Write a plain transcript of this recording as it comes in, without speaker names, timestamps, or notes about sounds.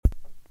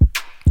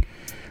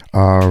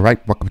All right,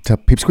 welcome to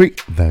Peeps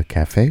Creek, the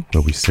cafe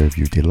where we serve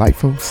you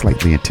delightful,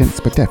 slightly intense,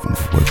 but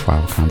definitely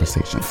worthwhile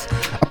conversations.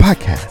 A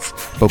podcast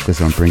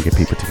focused on bringing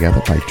people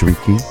together by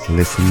drinking,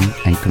 listening,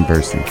 and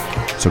conversing.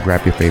 So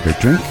grab your favorite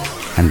drink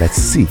and let's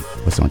see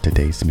what's on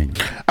today's menu.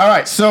 All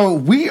right, so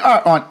we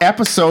are on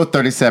episode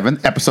 37.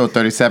 Episode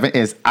 37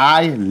 is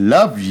I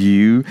Love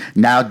You,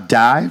 Now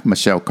Die,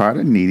 Michelle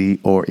Carter,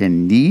 Needy or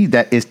in Need.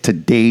 That is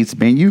today's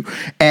menu.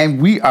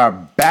 And we are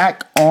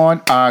back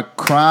on our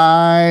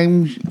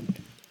crime-ish.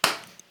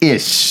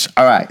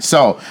 All right,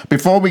 so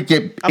before we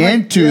get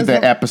into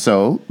the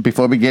episode,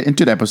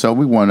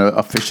 we want to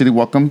officially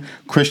welcome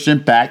Christian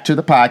back to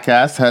the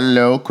podcast.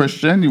 Hello,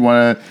 Christian. You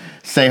want to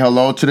say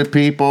hello to the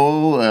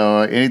people?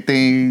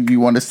 Anything you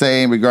want to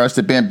say in regards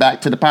to being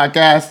back to the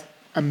podcast?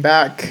 I'm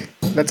back.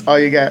 That's all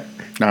you get.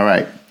 All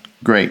right,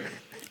 great.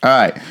 All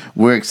right,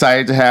 we're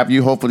excited to have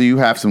you. Hopefully you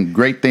have some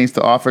great things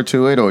to offer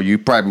to it, or you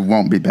probably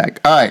won't be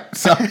back. All right,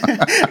 so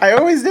I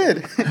always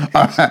did.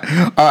 All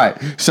right,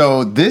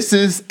 so this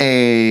is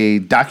a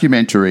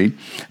documentary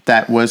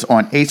that was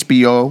on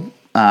HBO.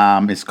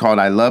 It's called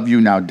I Love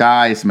You, Now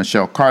Die. It's a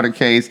Michelle Carter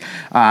case.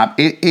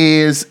 It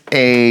is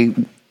a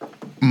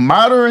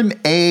modern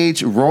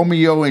age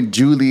Romeo and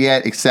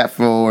Juliet, except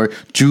for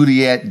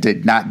Juliet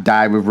did not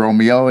die with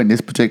Romeo in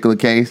this particular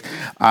case.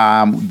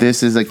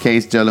 This is a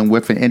case dealing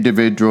with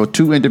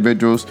two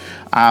individuals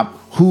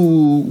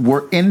who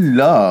were in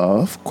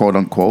love, quote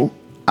unquote,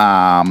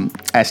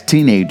 as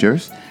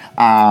teenagers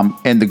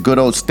in the good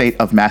old state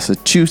of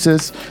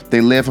Massachusetts.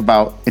 They live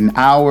about an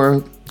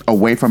hour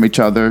away from each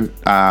other.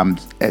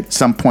 At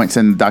some points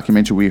in the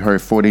documentary, we heard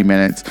 40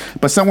 minutes,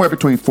 but somewhere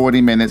between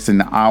 40 minutes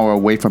and an hour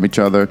away from each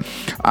other.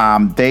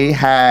 They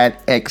had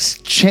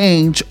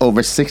exchanged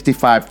over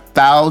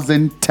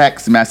 65,000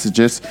 text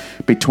messages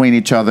between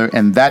each other,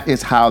 and that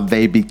is how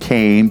they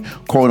became,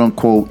 quote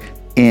unquote,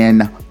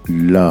 in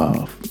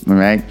love. All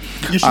right.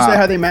 You should say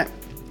how they met.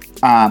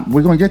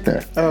 We're going to get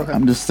there. Oh, okay.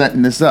 I'm just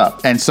setting this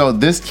up. And so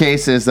this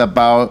case is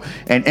about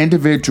an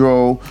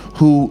individual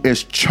who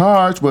is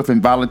charged with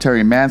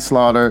involuntary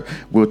manslaughter.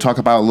 We'll talk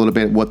about a little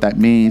bit what that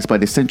means,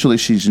 but essentially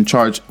she's in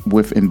charge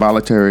with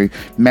involuntary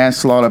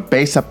manslaughter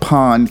based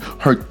upon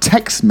her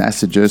text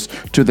messages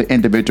to the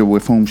individual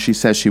with whom she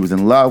says she was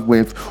in love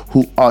with,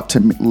 who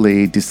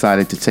ultimately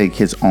decided to take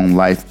his own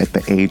life at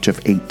the age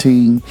of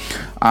 18.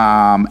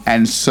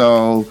 And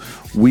so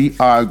we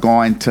are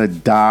going to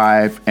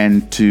dive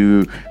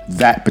into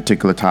that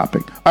particular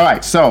topic. All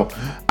right, so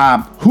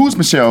who's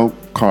Michelle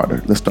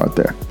Carter? Let's start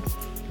there.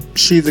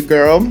 She's a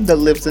girl that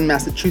lives in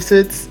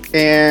Massachusetts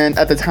and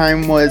at the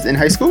time was in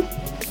high school.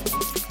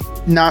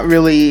 Not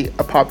really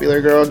a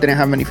popular girl, didn't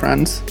have many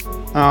friends.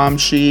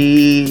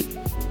 She,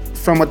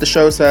 from what the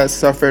show says,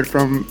 suffered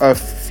from a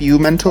few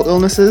mental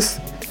illnesses.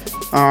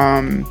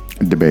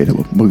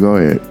 Debatable, but go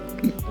ahead.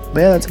 But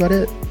yeah, that's about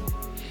it.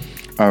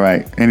 All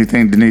right.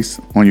 Anything, Denise,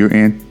 on your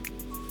end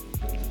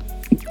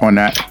on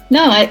that?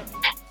 No.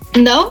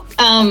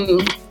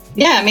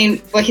 Yeah, I mean,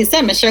 what he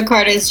said, Michelle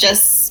Carter is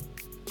just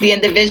the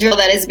individual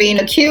that is being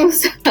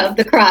accused of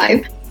the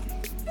crime.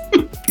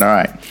 All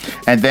right.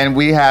 And then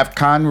we have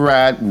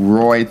Conrad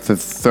Roy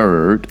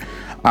III.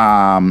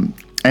 And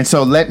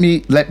so let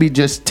me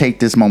just take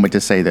this moment to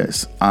say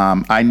this.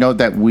 I know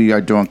that we are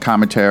doing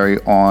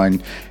commentary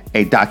on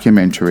a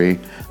documentary,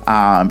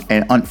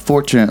 and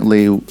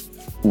unfortunately,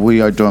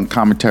 we are doing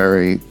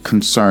commentary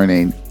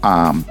concerning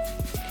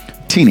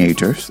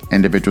teenagers,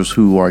 individuals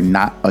who are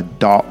not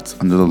adults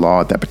under the law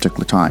at that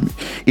particular time,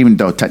 even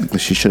though technically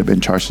she should have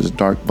been charged as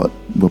adult, but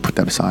we'll put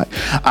that aside.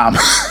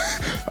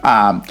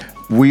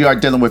 We are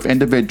dealing with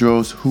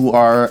individuals who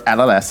are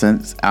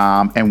adolescents,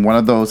 and one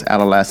of those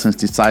adolescents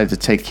decided to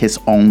take his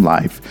own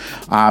life.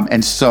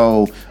 And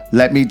so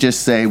let me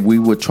just say we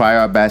will try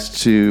our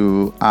best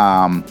to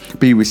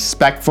be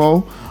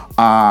respectful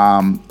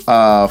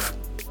of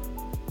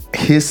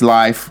his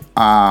life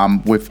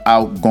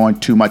without going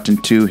too much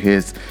into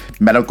his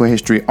medical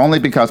history, only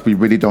because we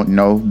really don't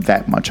know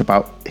that much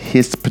about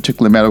his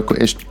particular medical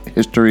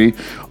history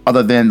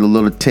other than the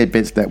little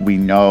tidbits that we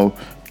know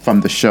from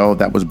the show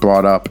that was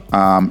brought up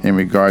in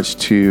regards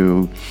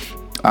to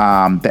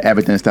the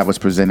evidence that was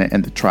presented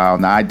in the trial.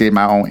 Now, I did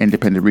my own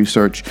independent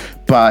research,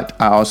 but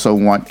I also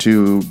want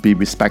to be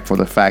respectful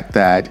of the fact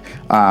that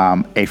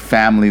a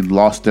family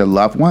lost their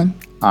loved one,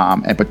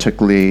 and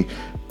particularly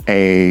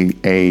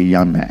a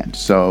young man.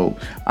 So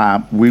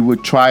we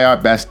would try our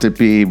best to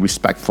be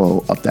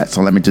respectful of that.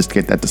 So let me just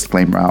get that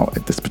disclaimer out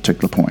at this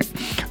particular point.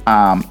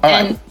 All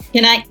right.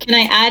 Can I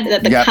add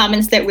that the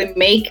comments that we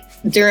make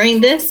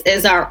during this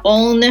is our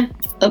own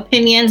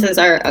opinions, is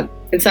our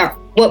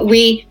what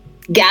we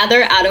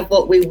gather out of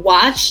what we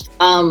watched.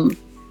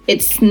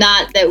 It's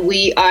not that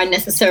we are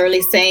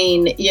necessarily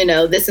saying,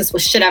 this is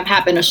what should have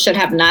happened or should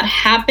have not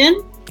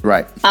happened.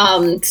 Right.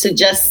 So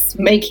just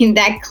making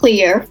that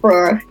clear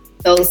for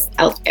those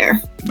out there.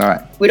 All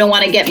right. We don't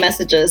want to get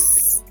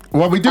messages.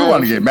 Well, we do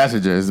want to get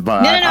messages,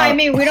 but no. I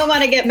mean, we don't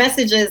want to get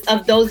messages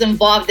of those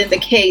involved in the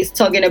case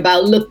talking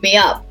about look me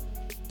up.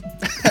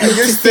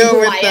 You're still who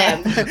with I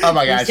am. Oh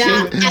my God,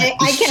 Yeah,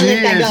 I can't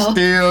let that go.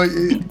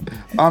 Still.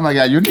 Oh my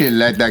God, you need to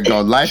let that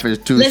go. Life is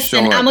too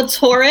Listen, short. I'm a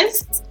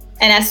Taurus,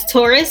 and as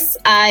Taurus,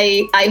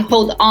 I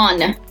hold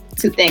on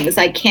to things.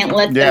 I can't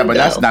let them go. Yeah, but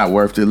that's not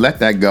worth it. Let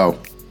that go.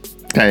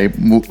 Okay.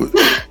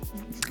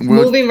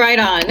 Moving right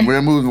on.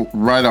 We're moving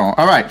right on.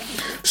 All right.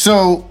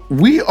 So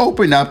we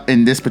open up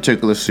in this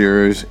particular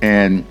series,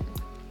 and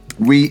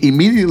we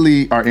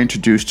immediately are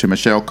introduced to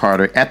Michelle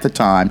Carter at the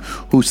time,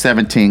 who's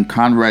 17,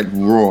 Conrad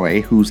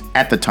Roy, who's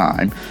at the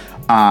time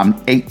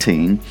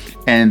 18,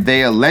 and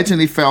they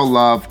allegedly fell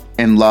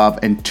in love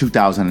in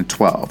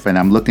 2012. And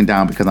I'm looking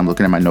down because I'm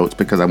looking at my notes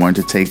because I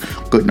wanted to take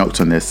good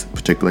notes on this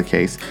particular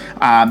case.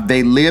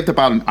 They lived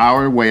about an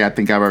hour away. I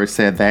think I've already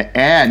said that.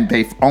 And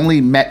they've only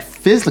met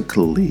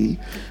physically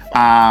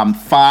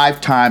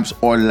 5 times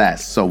or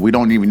less. So we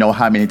don't even know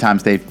how many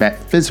times they've met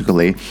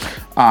physically.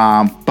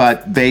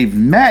 But they've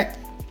met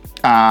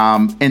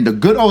in the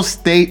good old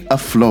state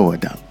of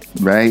Florida,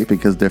 right?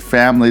 Because their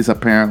families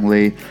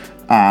apparently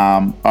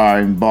are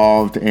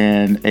involved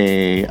in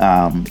a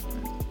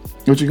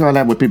what you call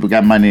that, where people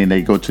got money and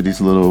they go to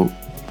these little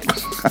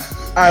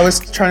I was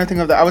trying to think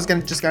of that. I was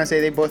just gonna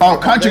say they both.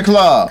 country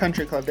club.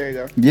 Country club. There you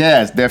go.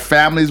 Yes, their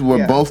families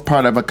were both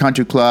part of a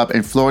country club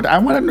in Florida. I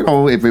want to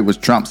know if it was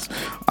Trump's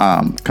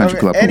country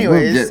club.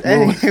 Anyways.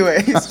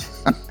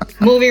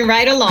 Moving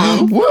right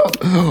along.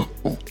 You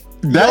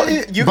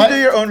can do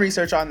your own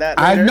research on that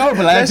later. I know,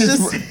 but Let's I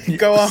just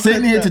go on.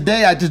 sitting here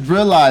today. I just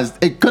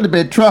realized it could have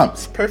been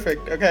Trump's.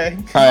 Perfect. Okay.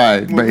 All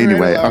right, but Moving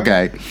anyway, right along.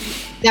 okay.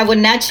 That would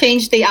not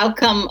change the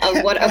outcome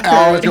of what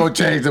I was occurred. gonna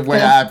change the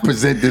way I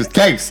present this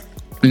case.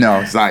 No,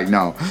 it's like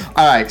no.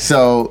 All right,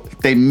 so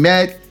they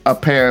met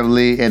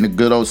apparently in the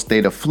good old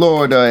state of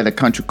Florida at a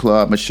country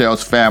club.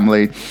 Michelle's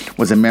family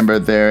was a member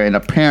there, and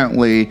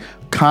apparently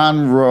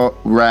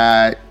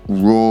Conrad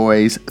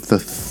Roy's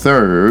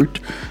III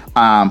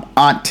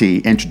auntie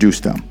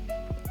introduced them.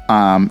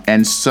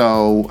 And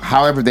so,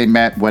 however they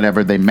met,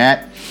 whatever they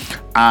met,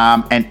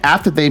 and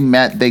after they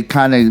met, they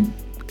kind of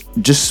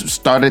just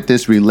started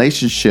this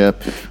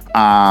relationship,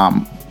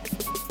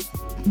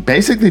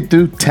 basically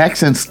through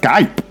text and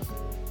Skype.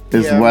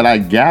 Is what I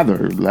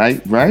gathered,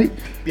 right?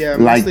 Yeah,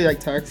 mostly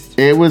like text.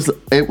 It was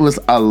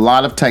a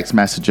lot of text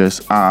messages.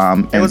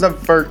 It was a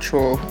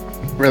virtual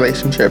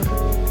relationship.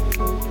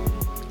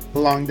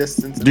 Long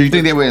distance. Do you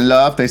think they were in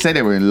love? They say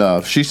they were in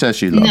love. She says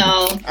she loved him.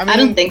 No, I I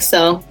don't mean- think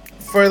so.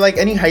 For like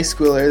any high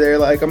schooler, they're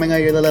like, "Oh my god,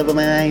 you're the love of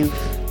my life,"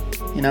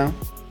 you know.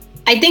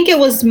 I think it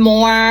was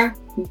more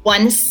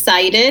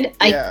one-sided. Yeah.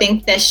 I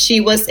think that she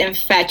was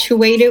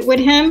infatuated with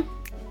him.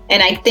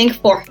 And I think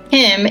for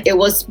him, it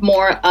was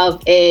more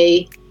of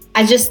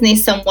I just need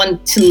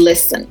someone to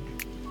listen.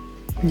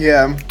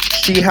 Yeah,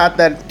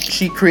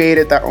 she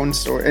created that own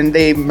story, and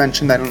they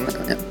mentioned that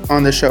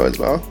on the show as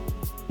well.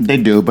 They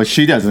do, but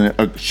she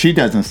doesn't. She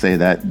doesn't say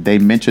that. They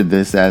mentioned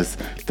this as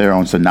their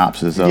own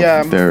synopsis of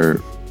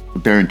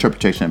their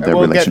interpretation of their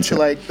We'll relationship.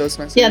 get to like those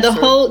messages. Yeah, the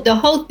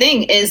whole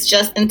thing is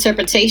just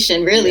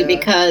interpretation, really,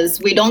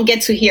 because we don't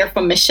get to hear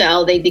from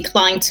Michelle. They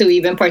declined to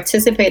even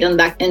participate in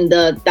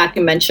the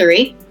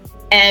documentary,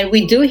 and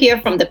we do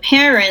hear from the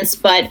parents.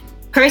 But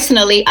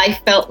personally, I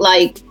felt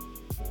like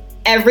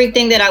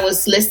everything that I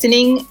was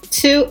listening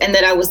to and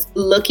that I was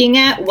looking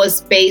at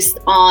was based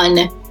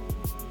on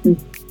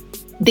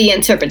the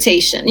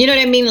interpretation. You know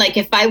what I mean? Like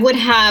if I would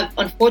have,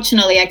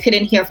 unfortunately, I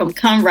couldn't hear from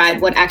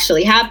Conrad what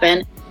actually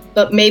happened,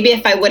 but maybe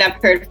if I would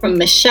have heard from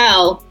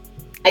Michelle,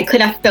 I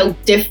could have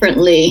felt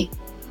differently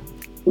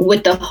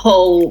with the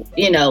whole,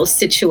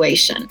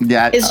 situation.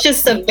 Yeah, It's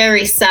just a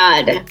very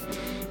sad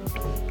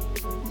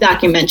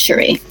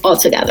documentary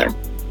altogether.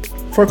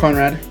 For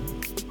Conrad.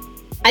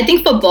 I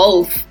think for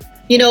both,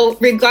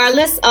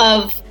 regardless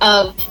of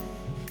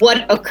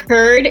what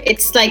occurred,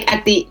 it's like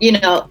at the,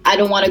 I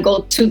don't want to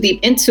go too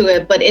deep into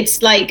it, but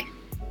it's like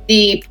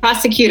the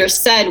prosecutor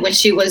said when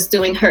she was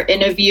doing her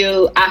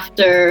interview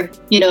after,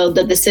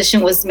 the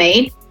decision was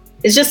made,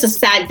 it's just a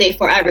sad day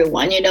for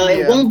everyone.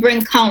 It won't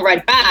bring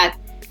Conrad back,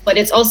 but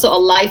it's also a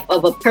life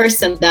of a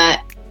person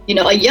that,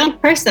 a young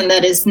person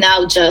that is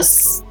now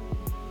just,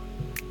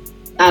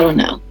 I don't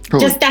know.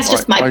 That's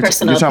just my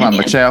personal opinion. You're talking about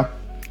Michelle?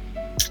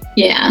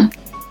 Yeah.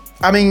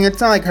 I mean, it's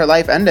not like her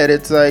life ended.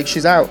 It's like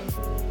she's out.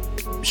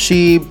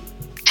 She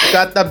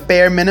got the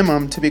bare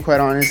minimum, to be quite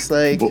honest.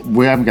 Like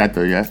We haven't got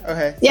there yet.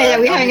 okay. Yeah,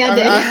 we haven't got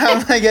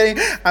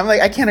there. I'm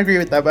like, I can't agree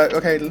with that, but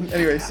okay.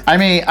 Anyways. I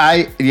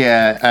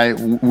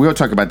mean, we'll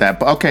talk about that.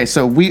 But okay,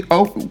 so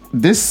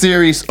this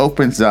series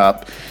opens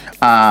up,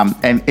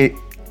 and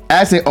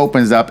as it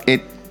opens up,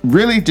 it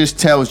really just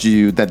tells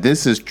you that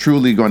this is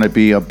truly going to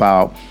be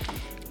about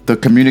the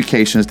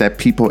communications that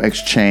people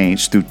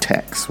exchange through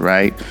text,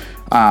 right?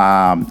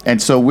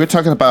 And so we're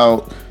talking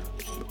about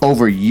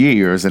over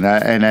years, and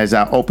as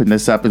I open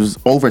this up, it was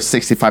over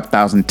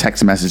 65,000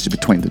 text messages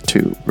between the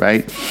two,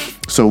 right?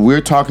 So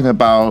we're talking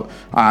about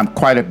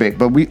quite a bit,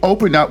 but we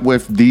open up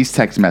with these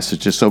text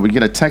messages. So we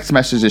get a text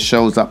message that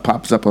shows up,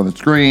 pops up on the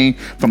screen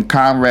from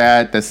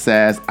Conrad that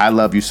says, "I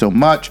love you so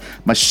much."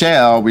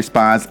 Michelle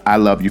responds, "I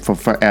love you for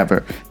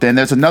forever." Then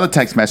there's another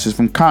text message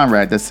from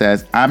Conrad that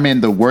says, "I'm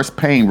in the worst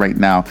pain right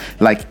now,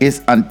 like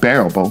it's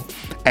unbearable."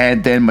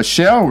 And then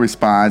Michelle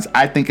responds,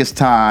 "I think it's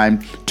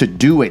time to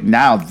do it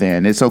now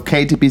then. It's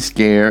okay to be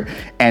scared,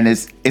 and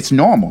it's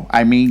normal.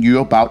 I mean,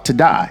 you're about to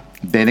die."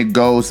 Then it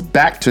goes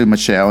back to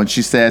Michelle and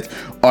she says,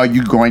 "Are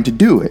you going to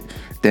do it?"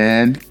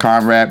 Then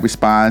Conrad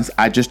responds,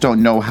 "I just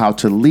don't know how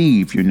to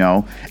leave, you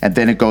know." And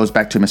then it goes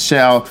back to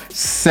Michelle,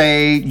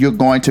 "Say you're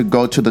going to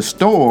go to the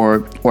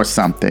store or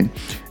something."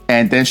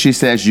 And then she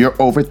says, "You're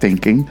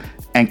overthinking."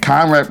 And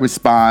Conrad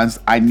responds,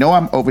 "I know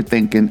I'm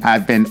overthinking.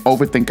 I've been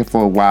overthinking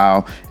for a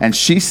while." And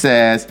she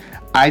says,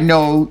 "I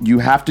know you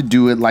have to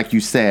do it like you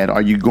said.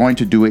 Are you going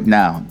to do it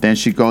now?" Then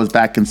she goes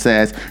back and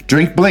says,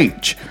 "Drink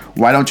bleach.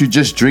 Why don't you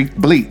just drink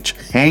bleach?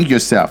 Hang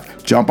yourself,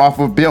 jump off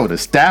a building,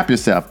 stab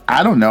yourself.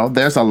 I don't know.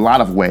 There's a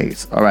lot of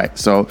ways." All right.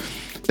 So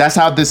that's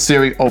how this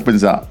series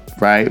opens up,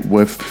 right?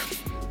 With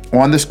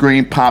on the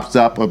screen pops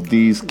up of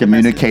these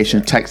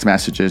communication text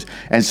messages.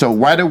 And so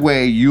right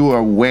away you are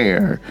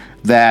aware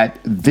that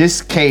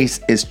this case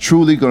is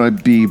truly going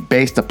to be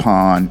based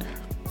upon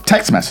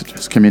text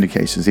messages,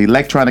 communications,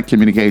 electronic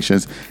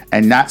communications,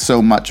 and not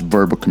so much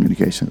verbal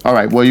communication. All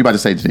right, what are you about to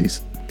say,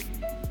 Denise?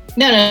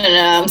 No,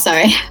 I'm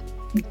sorry.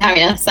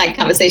 Having a side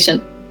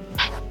conversation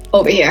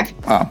over here.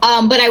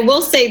 Oh. But I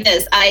will say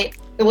this.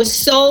 There was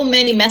so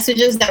many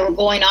messages that were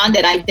going on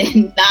that I did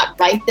not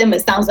write them.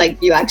 It sounds like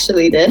you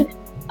actually did.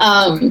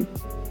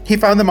 He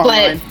found them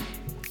online.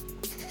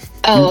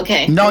 Oh,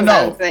 okay. No.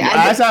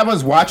 As I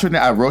was watching it,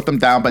 I wrote them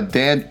down, but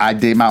then I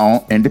did my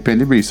own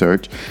independent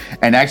research.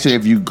 And actually,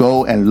 if you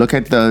go and look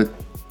at the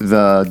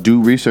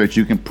do research,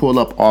 you can pull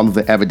up all of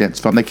the evidence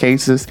from the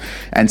cases.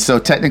 And so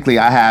technically,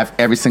 I have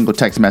every single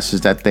text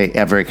message that they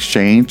ever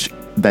exchanged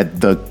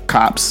that the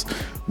cops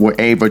were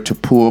able to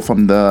pull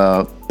from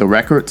the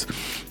records.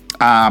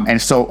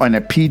 And so on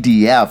a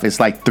PDF, it's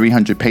like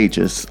 300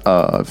 pages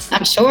of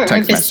I'm sure.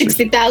 If it's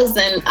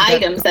 60,000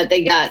 items that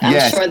they got,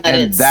 I'm sure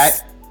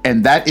that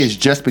And that is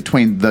just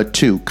between the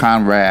two,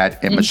 Conrad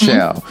and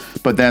Michelle.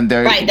 But then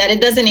there, right, that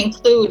it doesn't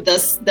include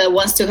the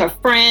ones to her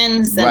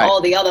friends and all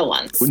the other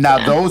ones.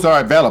 Now those are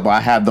available. I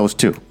have those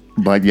too.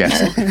 But yes,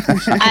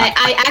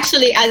 I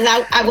actually, as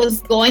I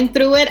was going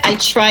through it, I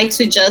tried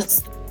to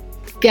just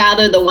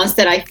gather the ones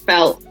that I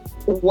felt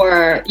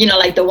were,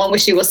 like the one where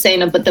she was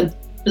saying about the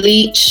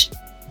bleach,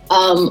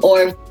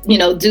 or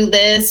do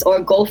this or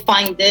go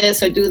find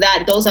this or do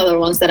that. Those are the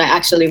ones that I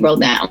actually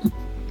wrote down.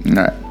 All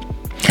right.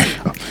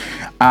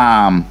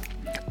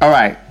 All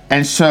right.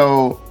 And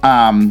so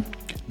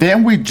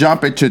then we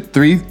jump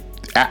into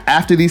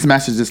after these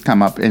messages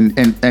come up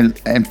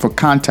and for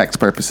context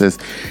purposes,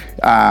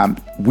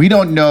 we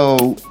don't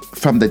know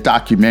from the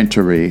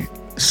documentary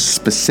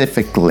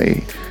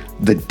specifically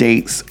the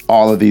dates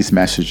all of these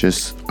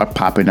messages are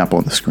popping up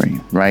on the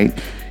screen, right?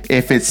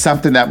 If it's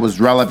something that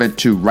was relevant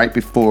to right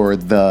before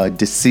the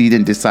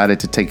decedent decided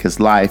to take his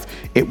life,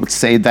 it would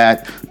say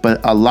that.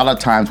 But a lot of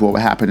times what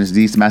would happen is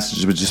these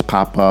messages would just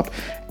pop up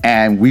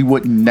and we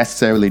wouldn't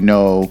necessarily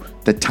know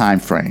the time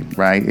frame,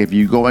 right? If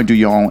you go and do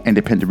your own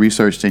independent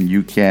research, then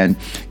you can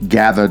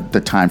gather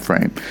the time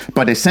frame.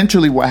 But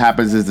essentially what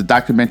happens is the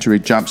documentary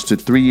jumps to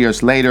 3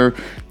 years later,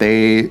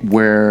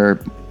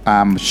 where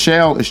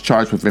Michelle is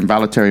charged with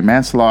involuntary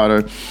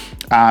manslaughter.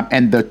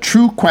 And the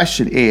true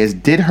question is,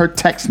 did her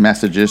text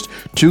messages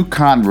to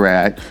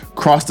Conrad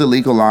cross the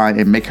legal line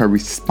and make her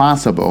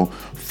responsible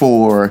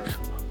for,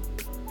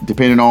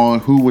 depending on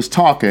who was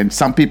talking,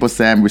 some people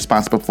saying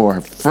responsible for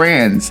her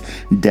friend's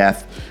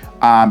death,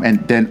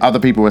 and then other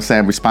people were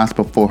saying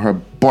responsible for her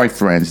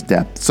boyfriend's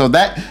death.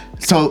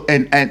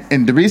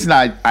 And the reason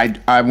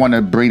I want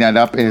to bring that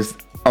up is,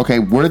 okay,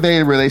 were they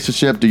in a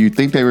relationship? Do you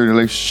think they were in a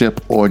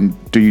relationship, or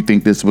do you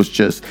think this was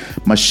just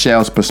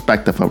Michelle's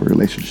perspective of a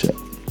relationship?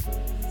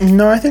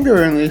 No, I think they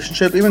were in a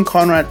relationship. Even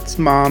Conrad's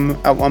mom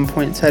at one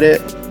point said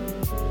it,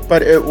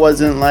 but it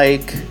wasn't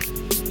like,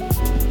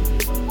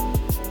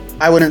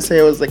 I wouldn't say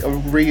it was like a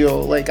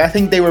real, I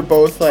think they were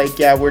both like,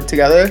 yeah, we're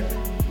together,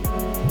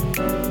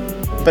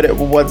 but it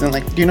wasn't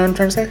like, do you know what I'm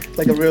trying to say?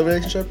 Like a real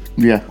relationship?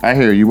 Yeah, I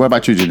hear you. What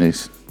about you,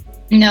 Janice?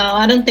 No,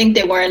 I don't think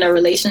they were in a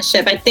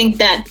relationship. I think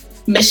that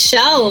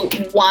Michelle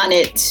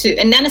wanted to,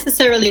 and not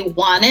necessarily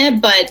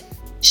wanted, but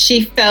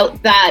she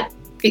felt that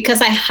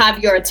because I have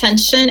your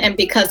attention and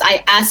because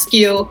I ask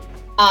you,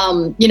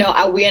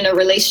 are we in a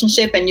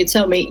relationship? And you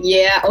tell me,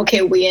 yeah,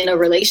 okay, we're in a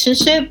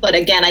relationship. But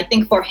again, I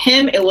think for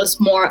him, it was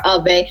more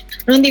of I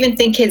don't even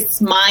think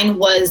his mind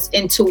was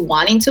into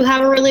wanting to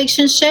have a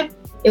relationship.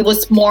 It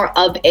was more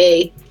of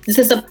this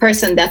is a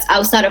person that's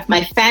outside of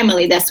my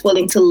family that's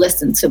willing to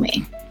listen to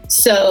me.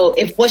 So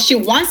if what she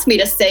wants me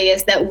to say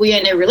is that we're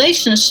in a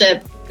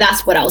relationship,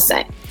 that's what I'll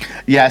say.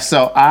 Yeah,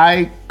 so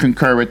I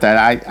concur with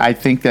that. I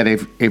think that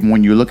if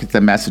when you look at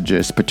the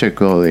messages,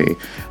 particularly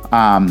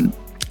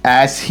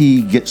as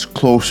he gets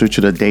closer to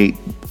the date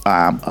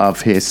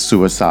of his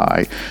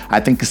suicide, I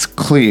think it's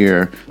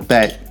clear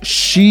that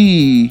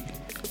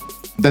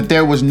that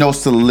there was no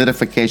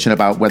solidification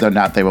about whether or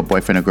not they were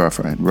boyfriend or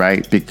girlfriend,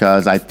 right?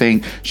 Because I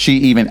think she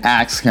even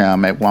asked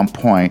him at one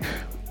point,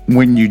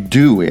 when you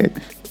do it,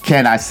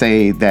 can I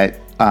say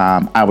that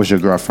I was your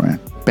girlfriend,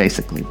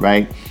 basically,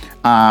 right?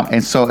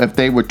 And so if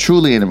they were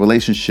truly in a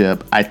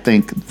relationship, I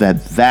think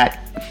that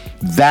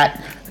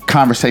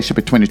conversation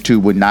between the two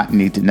would not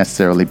need to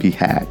necessarily be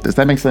had. Does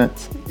that make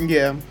sense?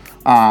 Yeah.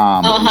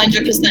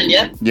 100%,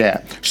 yep.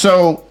 Yeah.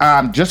 So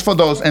just for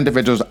those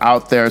individuals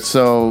out there,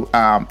 so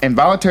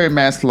involuntary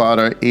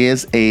manslaughter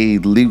is a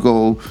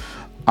legal,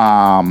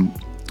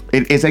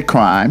 it is a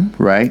crime,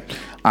 right?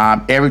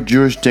 Every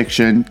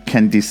jurisdiction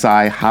can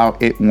decide how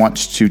it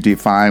wants to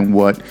define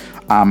what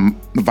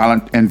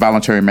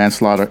involuntary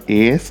manslaughter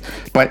is.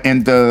 But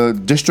in the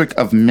District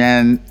of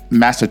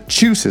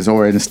Massachusetts,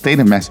 or in the state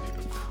of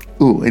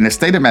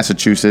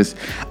Massachusetts,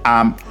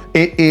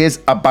 it is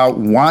about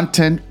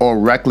wanton or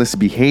reckless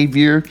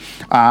behavior,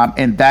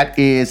 and that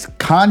is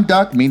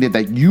conduct, meaning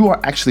that you are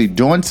actually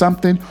doing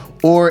something,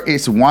 or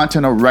it's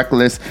wanton or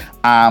reckless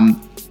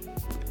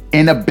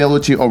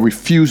inability or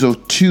refusal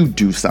to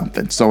do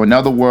something. So in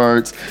other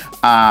words,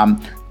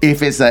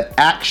 if it's an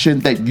action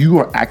that you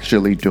are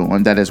actually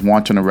doing that is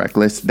wanton or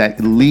reckless that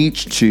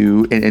leads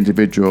to an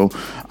individual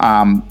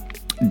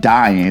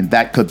dying,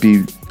 that could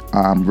be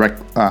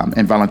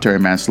involuntary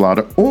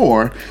manslaughter.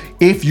 Or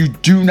if you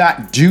do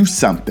not do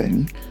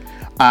something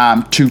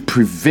to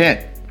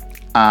prevent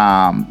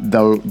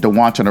the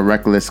wanton or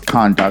reckless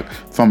conduct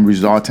from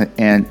resulting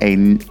in a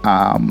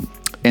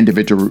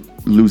individual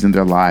losing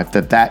their life,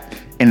 that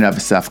in and of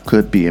itself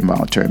could be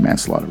involuntary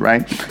manslaughter,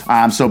 right?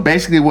 So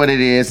basically what it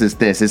is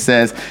this. It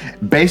says,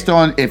 based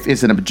on, if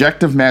it's an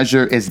objective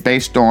measure, it's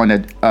based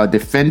on a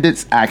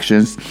defendant's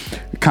actions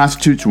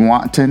constitutes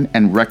wanton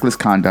and reckless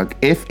conduct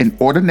if an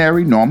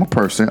ordinary normal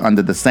person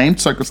under the same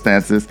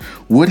circumstances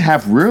would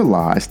have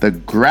realized the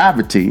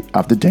gravity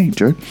of the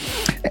danger.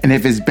 And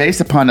if it's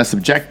based upon a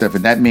subjective,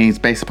 and that means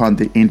based upon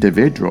the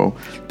individual,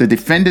 the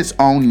defendant's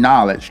own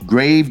knowledge,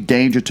 grave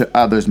danger to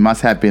others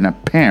must have been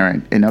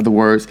apparent. In other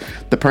words,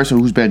 the person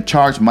who's been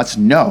charged must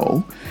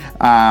know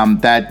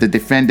that the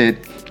defendant,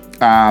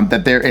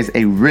 that there is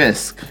a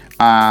risk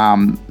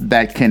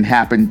that can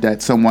happen,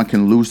 that someone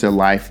can lose their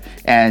life,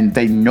 and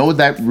they know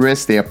that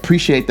risk, they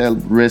appreciate that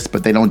risk,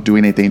 but they don't do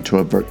anything to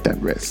avert that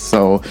risk.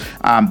 So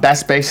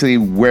that's basically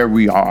where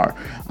we are.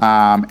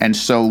 And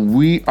so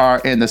we are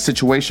in the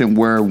situation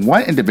where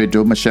one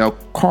individual, Michelle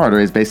Carter,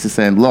 is basically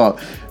saying, look,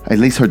 at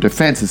least her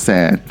defense is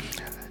saying,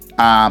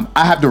 I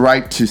have the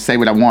right to say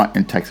what I want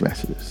in text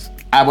messages.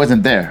 I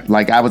wasn't there.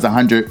 Like, I was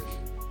 100,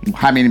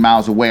 how many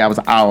miles away? I was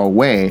an hour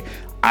away.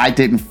 I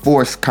didn't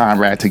force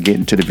Conrad to get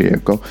into the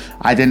vehicle.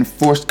 I didn't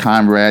force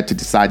Conrad to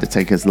decide to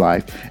take his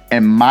life.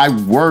 And my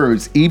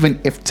words,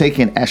 even if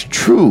taken as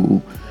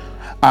true,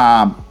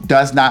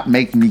 does not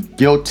make me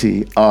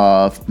guilty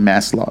of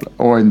manslaughter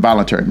or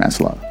involuntary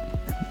manslaughter.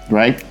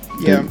 Right?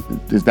 Yeah.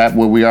 Is that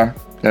where we are?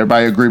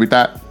 Everybody agree with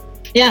that?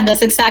 Yeah,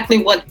 that's exactly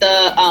what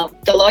the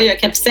lawyer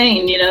kept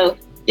saying, you know.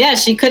 Yeah,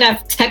 she could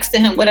have texted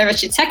him whatever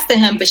she texted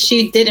him, but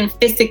she didn't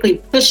physically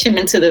push him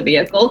into the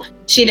vehicle.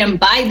 She didn't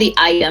buy the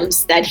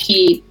items that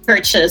he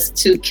purchased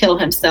to kill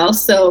himself,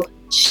 so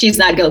she's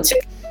not guilty.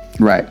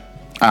 Right.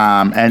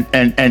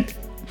 And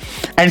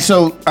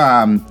so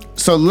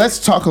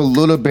let's talk a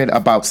little bit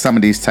about some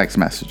of these text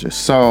messages.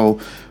 So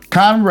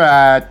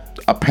Conrad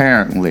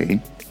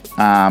apparently,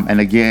 and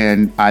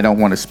again, I don't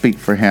want to speak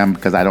for him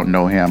because I don't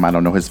know him. I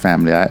don't know his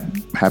family. I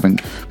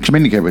haven't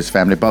communicated with his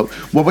family. But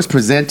what was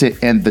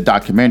presented in the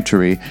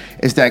documentary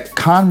is that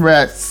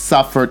Conrad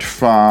suffered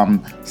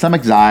from some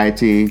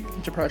anxiety,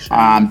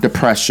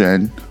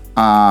 depression,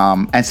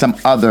 and some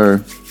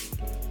other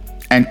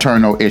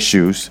internal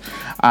issues.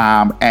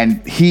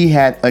 And he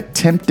had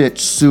attempted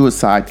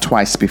suicide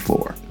twice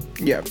before.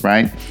 Yeah.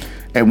 Right?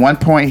 At one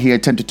point, he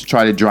attempted to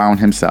try to drown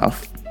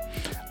himself.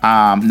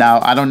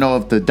 Now, I don't know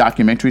if the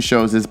documentary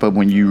shows this, but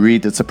when you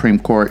read the Supreme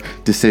Court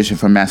decision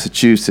from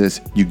Massachusetts,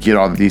 you get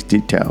all of these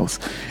details.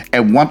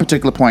 At one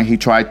particular point, he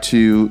tried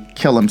to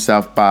kill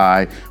himself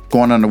by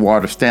going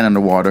underwater, standing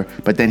underwater,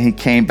 but then he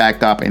came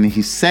back up and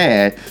he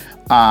said,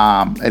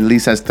 at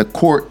least as the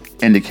court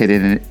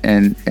indicated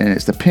in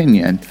its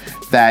opinion,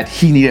 that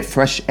he needed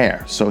fresh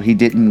air. So he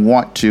didn't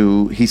want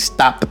to, he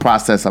stopped the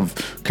process of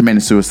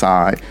committing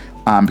suicide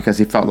because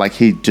he felt like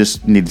he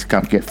just needed to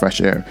come get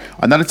fresh air.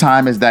 Another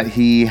time is that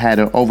he had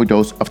an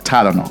overdose of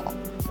Tylenol,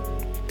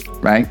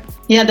 right?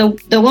 Yeah,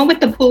 the one with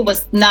the pool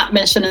was not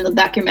mentioned in the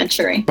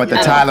documentary. But the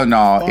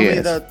Tylenol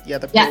is. The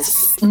pool.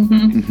 Yes.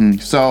 Mm-hmm. Mm-hmm.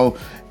 So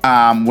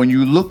when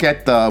you look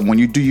at when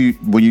you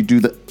do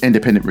the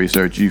independent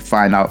research, you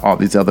find out all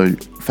these other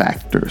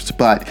factors.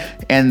 But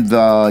in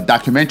the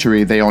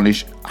documentary, they only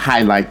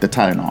highlight the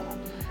Tylenol.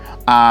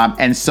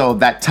 And so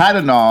that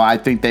Tylenol, I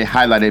think they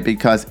highlighted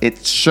because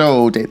it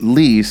showed at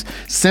least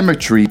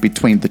symmetry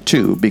between the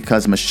two,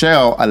 because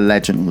Michelle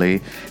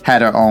allegedly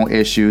had her own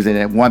issues. And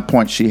at one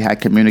point she had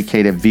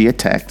communicated via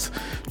text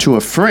to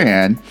a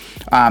friend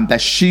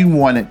that she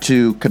wanted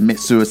to commit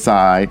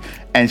suicide.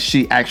 And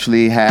she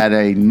actually had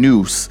a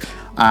noose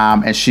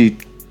and she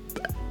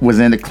was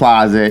in the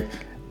closet,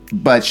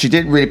 but she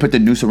didn't really put the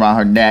noose around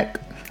her neck,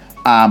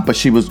 but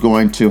she was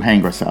going to hang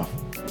herself.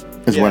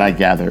 Is what I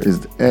gather.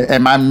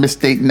 Am I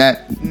misstating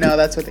that? No,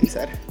 that's what they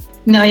said.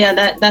 No,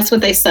 yeah, that's what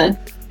they said.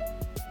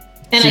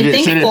 And she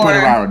didn't put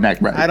it around her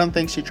neck, right? I don't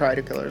think she tried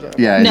to kill herself.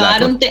 Yeah, no, exactly. I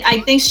don't think. I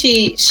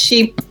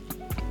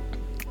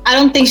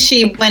don't think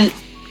she went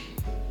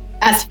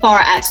as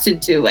far as to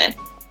do it.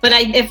 But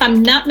if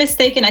I'm not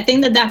mistaken, I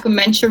think the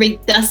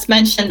documentary does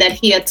mention that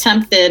he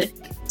attempted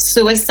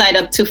suicide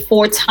up to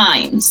 4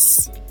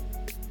 times.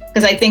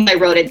 Because I think I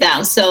wrote it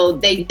down. So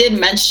they did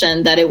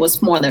mention that it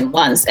was more than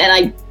once.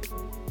 And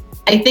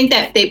I think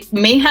that they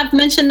may have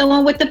mentioned the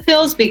one with the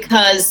pills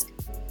because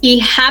he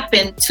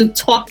happened to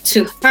talk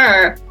to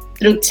her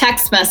through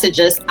text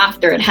messages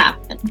after it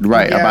happened.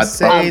 Right. Yeah, about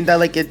saying that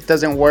like it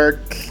doesn't work,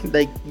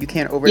 like you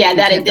can't over. Yeah,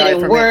 that it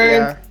didn't work.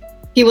 Yeah.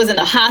 He was in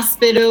the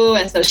hospital,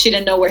 and so she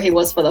didn't know where he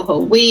was for the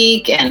whole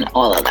week, and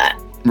all of that.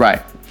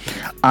 Right.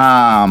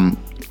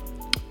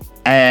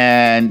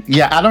 And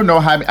yeah, I don't know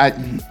how.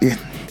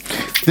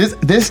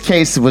 This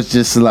case was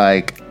just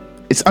like,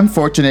 it's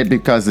unfortunate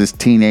because it's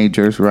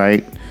teenagers,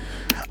 right?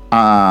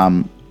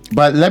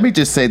 But let me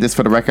just say this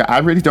for the record: I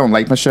really don't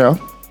like Michelle.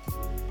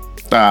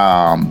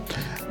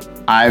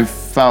 I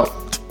felt.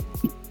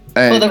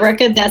 For the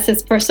record, that's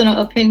his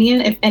personal opinion.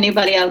 If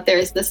anybody out there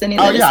is listening,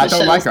 I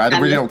don't like her. I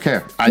really don't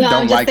care.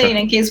 I'm just saying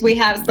in case we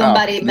have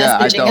somebody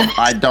messaging us.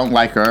 I don't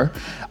like her.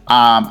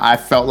 I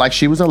felt like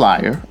she was a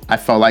liar. I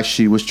felt like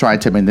she was trying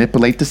to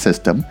manipulate the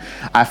system.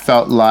 I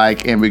felt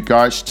like in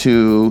regards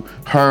to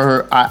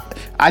her,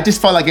 I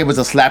just felt like it was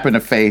a slap in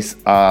the face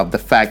of the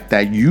fact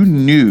that you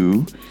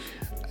knew.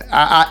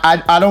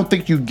 I don't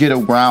think you get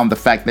around the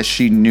fact that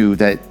she knew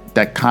that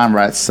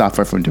Conrad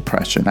suffered from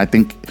depression. I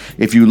think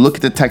if you look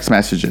at the text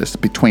messages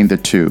between the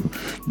two,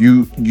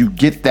 you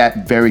get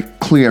that very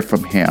clear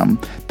from him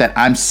that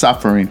I'm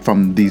suffering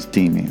from these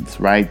demons,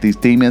 right? These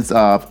demons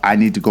of I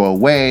need to go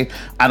away.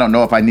 I don't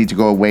know if I need to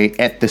go away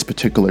at this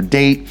particular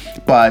date,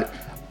 but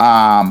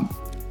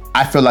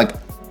I feel like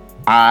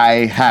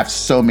I have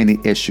so many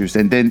issues.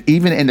 And then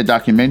even in the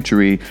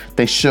documentary,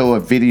 they show a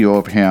video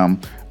of him,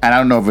 and I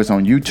don't know if it's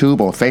on YouTube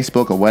or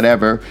Facebook or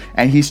whatever,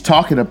 and he's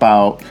talking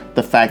about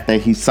the fact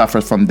that he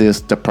suffers from this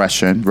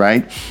depression,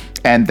 right?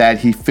 And that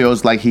he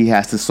feels like he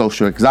has this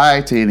social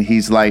anxiety and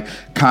he's like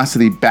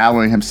constantly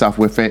battling himself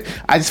with it.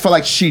 I just feel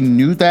like she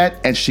knew that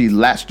and she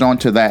latched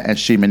onto that and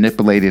she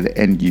manipulated it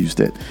and used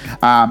it.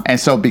 And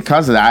so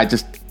because of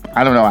that,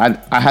 I don't know,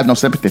 I had no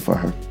sympathy for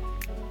her.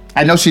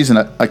 I know she's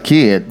a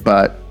kid,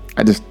 but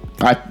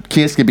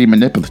kids can be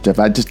manipulative.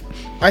 I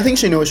think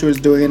she knew what she was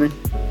doing.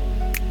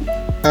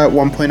 At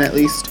one point, at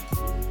least.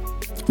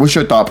 What's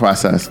your thought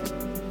process?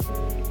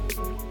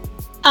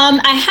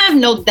 I have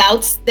no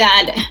doubts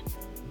that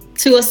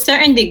to a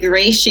certain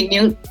degree, she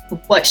knew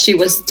what she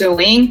was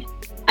doing.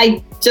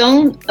 I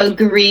don't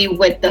agree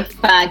with the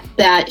fact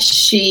that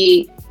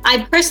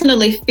I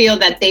personally feel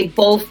that they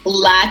both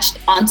latched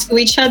onto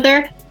each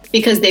other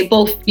because they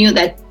both knew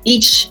that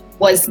each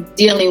was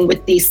dealing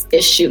with these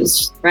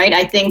issues, right?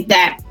 I think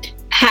that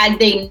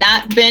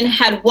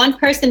had one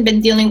person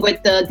been dealing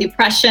with the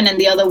depression and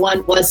the other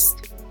one was,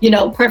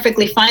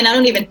 perfectly fine, I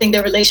don't even think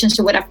their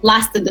relationship would have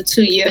lasted the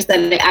 2 years that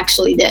it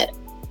actually did.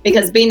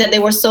 Because being that they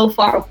were so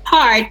far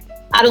apart,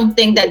 I don't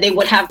think that they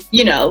would have,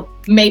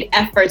 made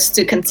efforts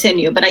to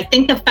continue. But I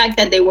think the fact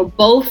that they were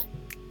both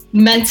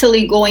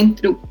mentally going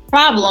through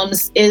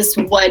problems is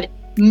what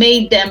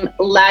made them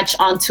latch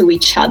onto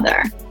each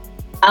other.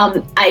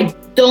 I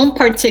don't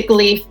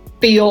particularly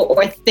feel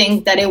or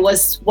think that it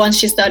was once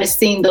she started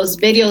seeing those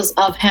videos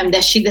of him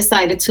that she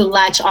decided to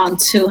latch on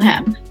to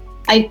him.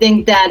 I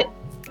think that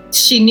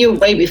she knew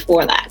way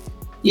before that,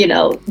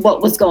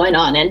 what was going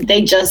on. And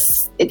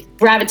it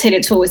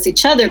gravitated towards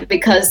each other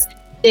because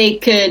they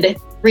could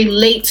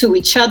relate to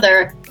each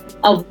other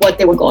of what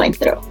they were going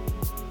through.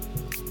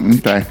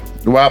 Okay.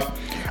 Well,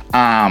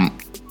 now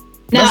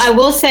I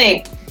will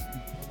say,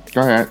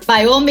 go ahead.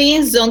 By all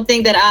means, don't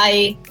think that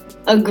I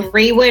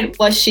agree with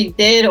what she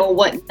did or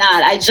what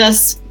not.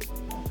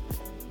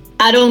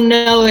 I don't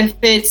know if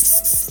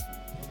it's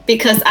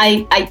because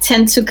I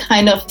tend to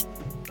kind of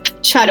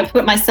try to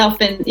put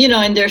myself in,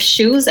 in their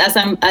shoes as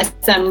I'm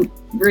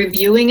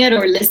reviewing it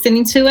or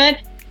listening to it,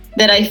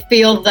 that I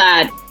feel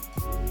that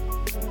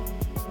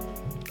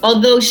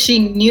although she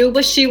knew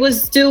what she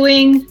was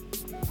doing,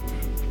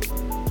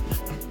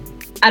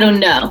 I don't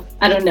know.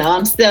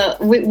 I'm still,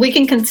 we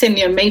can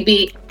continue.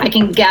 Maybe I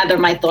can gather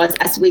my thoughts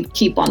as we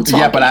keep on talking.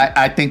 Yeah, but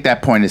I think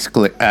that point is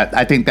clear.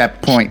 I think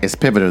that point is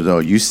pivotal, though.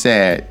 You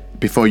said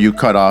before you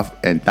cut off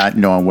and not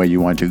knowing where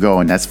you want to go,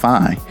 and that's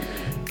fine.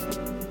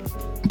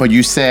 But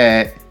you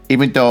said,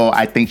 even though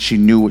I think she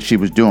knew what she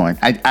was doing,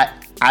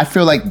 I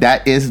feel like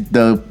that is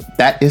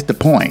the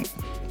point.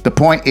 The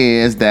point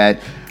is that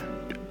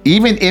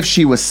even if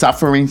she was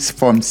suffering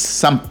from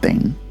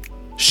something,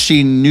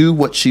 she knew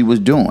what she was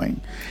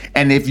doing.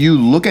 And if you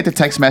look at the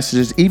text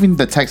messages, even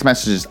the text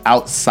messages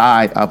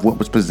outside of what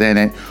was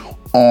presented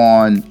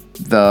on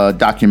the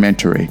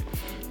documentary,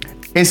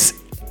 it's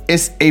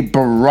a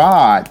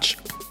barrage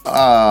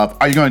of,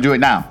 are you going to do it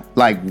now?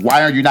 Like,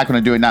 why are you not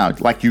going to do it now?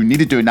 Like, you need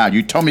to do it now.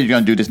 You told me you're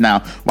going to do this now.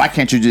 Why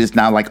can't you do this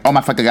now? Like, oh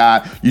my fucking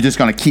God, you're just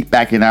going to keep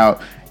backing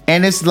out.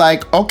 And it's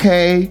like,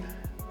 okay,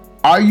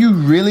 are you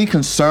really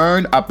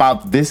concerned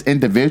about this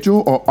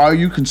individual, or are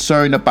you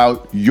concerned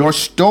about your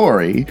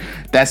story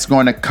that's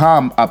going to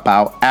come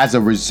about as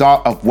a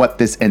result of what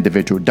this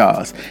individual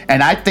does?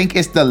 And I think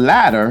it's the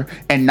latter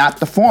and not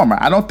the former.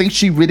 I don't think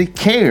she really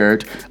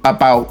cared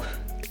about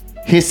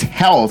his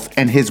health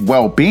and his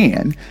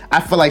well-being. I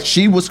feel like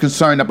she was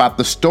concerned about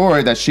the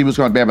story that she was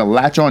going to be able to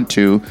latch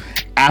onto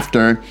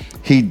after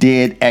he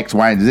did X,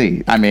 Y, and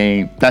Z. I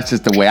mean, that's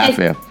just the way I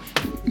feel.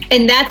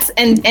 And that's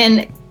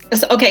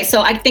okay,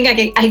 so I think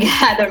I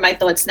gather my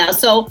thoughts now.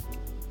 So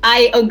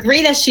I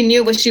agree that she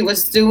knew what she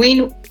was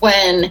doing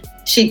when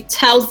she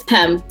tells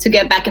him to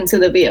get back into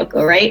the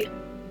vehicle, right?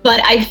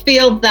 But I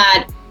feel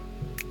that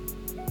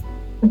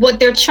what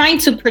they're trying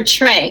to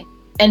portray,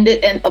 and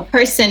a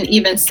person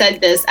even said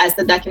this as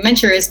the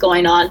documentary is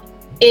going on,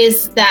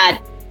 is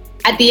that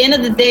at the end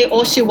of the day,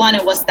 all she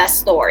wanted was that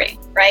story,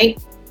 right?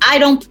 I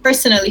don't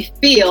personally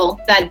feel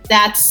that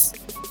that's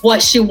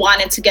what she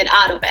wanted to get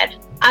out of it.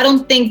 I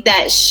don't think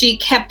that she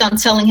kept on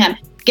telling him,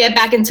 get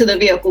back into the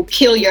vehicle,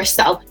 kill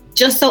yourself,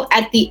 just so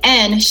at the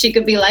end she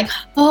could be like,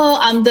 oh,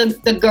 I'm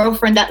the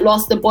girlfriend that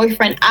lost the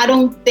boyfriend. I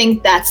don't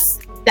think that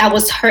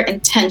was her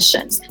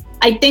intentions.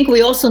 I think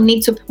we also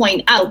need to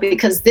point out,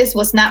 because this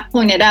was not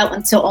pointed out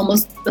until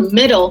almost the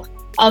middle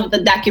of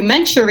the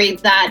documentary,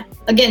 that,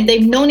 again,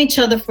 they've known each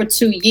other for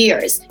 2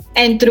 years.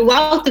 And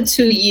throughout the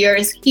 2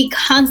 years, he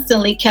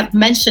constantly kept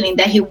mentioning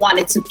that he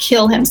wanted to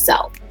kill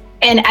himself.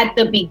 And at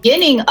the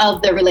beginning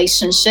of the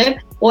relationship,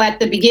 or at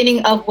the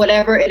beginning of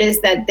whatever it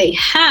is that they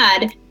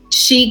had,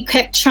 she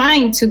kept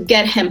trying to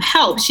get him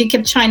help. She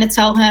kept trying to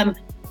tell him,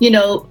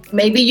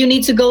 maybe you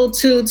need to go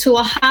to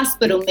a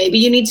hospital. Maybe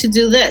you need to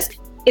do this.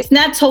 It's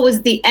not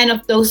towards the end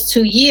of those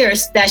 2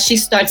 years that she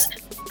starts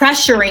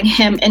pressuring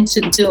him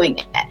into doing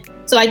it.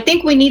 So I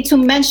think we need to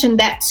mention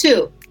that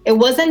too. It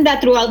wasn't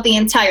that throughout the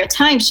entire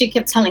time she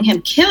kept telling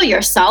him, kill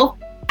yourself.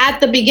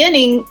 At the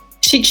beginning,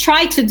 she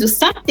tried to do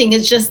something,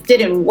 it just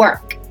didn't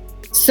work.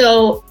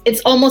 So it's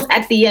almost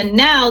at the end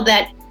now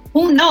that,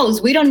 who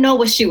knows? We don't know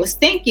what she was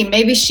thinking.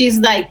 Maybe she's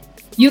like,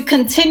 you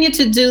continue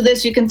to do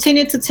this, you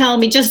continue to tell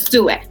me, just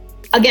do it.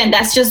 Again,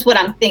 that's just what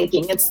I'm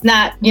thinking. It's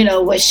not,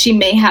 what she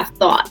may have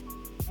thought.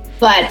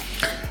 But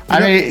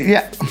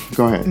yeah,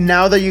 go ahead.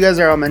 Now that you guys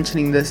are all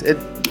mentioning this,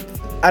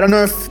 I don't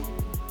know if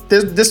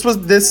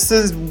this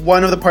is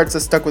one of the parts that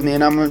stuck with me,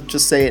 and I'm gonna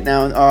just say it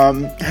now.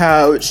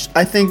 How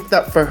I think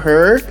that for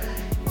her,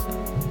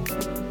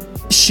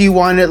 she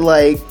wanted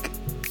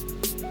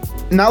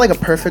not like a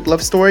perfect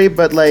love story,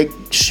 but I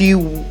think she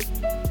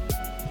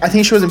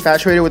was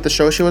infatuated with the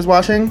show she was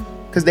watching,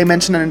 because they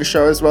mentioned it in the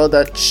show as well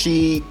that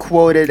she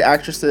quoted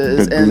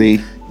actresses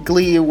and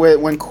Glee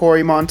when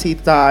Corey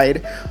Monteith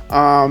died,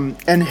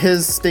 and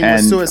his thing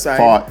was suicide.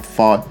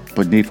 Fought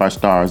Beneath Our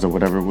Stars or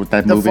whatever with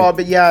that movie.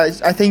 But yeah,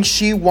 I think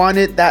she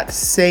wanted that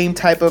same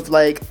type of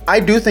I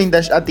do think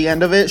that at the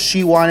end of it,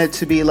 she wanted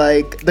to be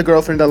like the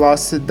girlfriend that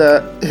lost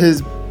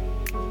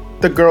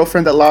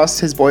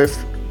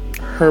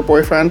her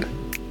boyfriend,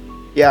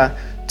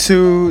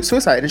 to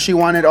suicide, and she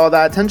wanted all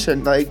that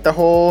attention.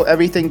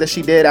 Everything that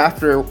she did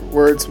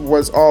afterwards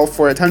was all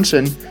for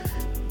attention,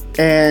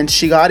 and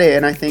she got it.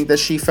 And I think that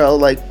she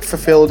felt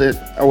fulfilled it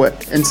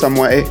in some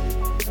way.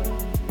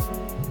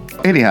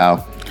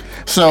 Anyhow,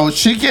 so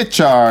she get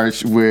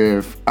charged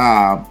with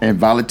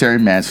involuntary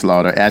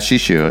manslaughter, as she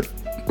should.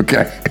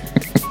 Okay.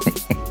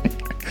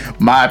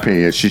 My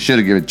opinion, she should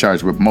have given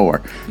charged with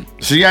more.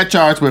 She got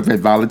charged with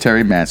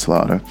involuntary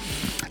manslaughter.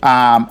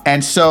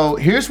 And so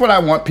here's what I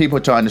want people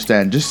to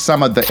understand, just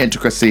some of the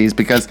intricacies,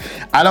 because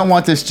I don't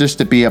want this just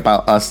to be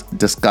about us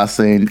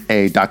discussing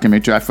a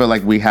documentary. I feel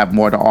like we have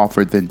more to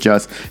offer than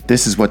just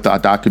this is what the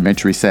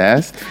documentary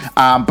says.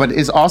 But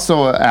it's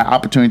also an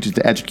opportunity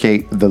to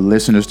educate the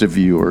listeners, the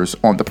viewers,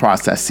 on the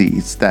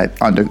processes that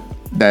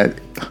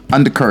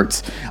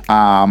undercurrents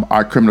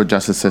our criminal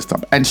justice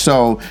system. And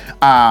so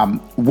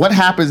what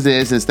happens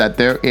is that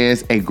there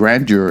is a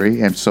grand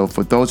jury. And so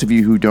for those of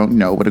you who don't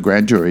know what a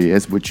grand jury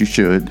is, which you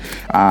should,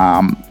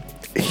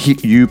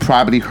 you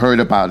probably heard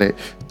about it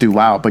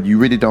throughout, but you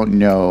really don't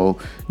know.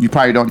 You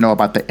probably don't know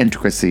about the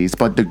intricacies.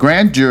 But the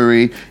grand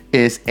jury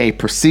is a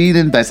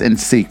proceeding that's in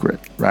secret,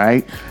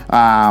 right?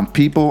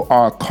 People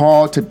are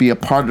called to be a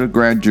part of the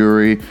grand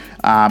jury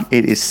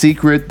It is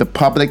secret. The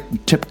public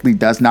typically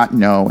does not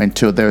know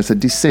until there's a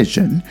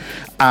decision.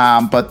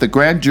 But the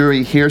grand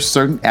jury hears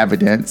certain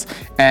evidence,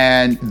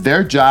 and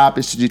their job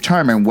is to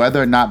determine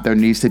whether or not there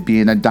needs to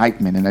be an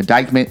indictment. An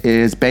indictment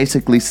is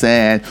basically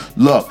saying,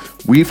 look,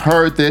 we've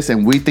heard this,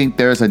 and we think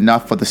there's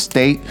enough for the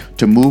state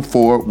to move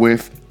forward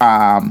with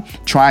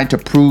trying to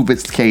prove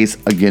its case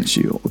against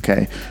you.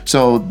 Okay,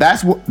 so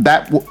that's what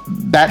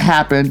that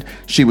happened.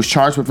 She was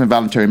charged with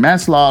involuntary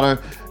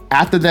manslaughter.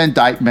 After the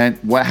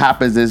indictment, what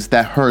happens is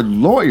that her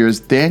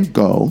lawyers then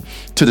go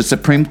to the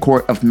Supreme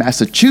Court of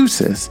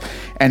Massachusetts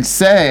and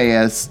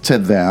says to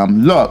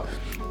them, look,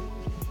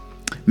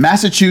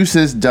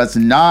 Massachusetts does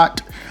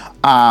not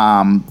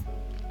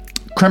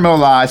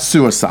criminalize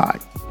suicide,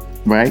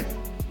 right?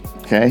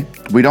 Okay,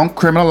 we don't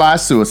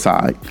criminalize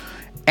suicide.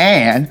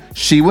 And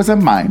she was a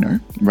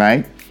minor,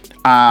 right?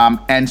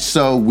 And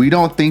so we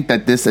don't think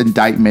that this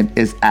indictment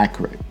is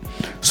accurate.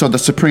 So the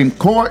Supreme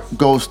Court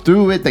goes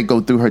through it. They go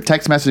through her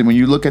text message. When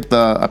you look at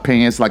the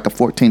opinion, it's like a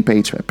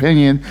 14-page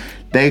opinion.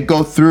 They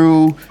go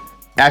through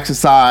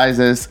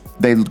exercises.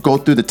 They go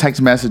through the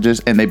text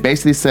messages, and they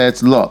basically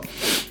says, look,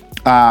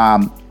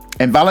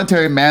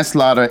 involuntary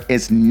manslaughter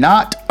is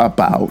not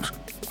about,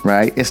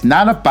 right? It's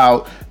not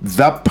about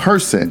the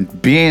person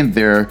being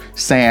there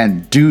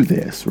saying, do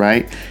this,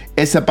 right?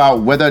 It's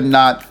about whether or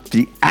not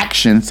the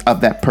actions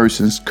of that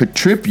person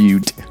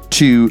contribute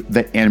to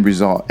the end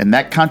result. And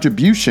that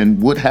contribution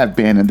would have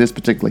been, in this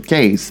particular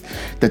case,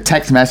 the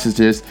text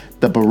messages,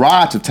 the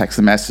barrage of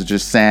text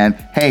messages saying,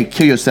 hey,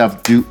 kill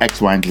yourself, do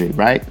X, Y, and Z,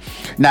 right?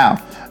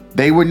 Now,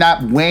 they were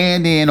not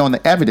weighing in on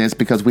the evidence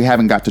because we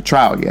haven't got to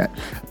trial yet.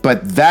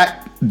 But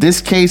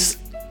this case,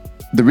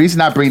 the reason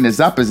I bring this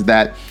up is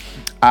that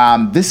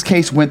this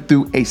case went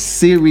through a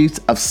series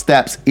of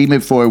steps even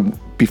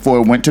before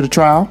it went to the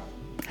trial.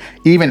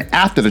 Even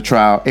after the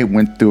trial, it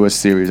went through a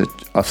series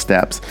of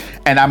steps.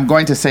 And I'm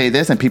going to say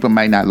this, and people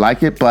might not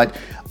like it, but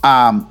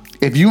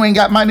if you ain't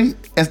got money,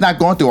 it's not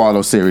going through all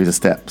those series of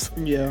steps.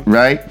 Yeah.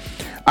 Right?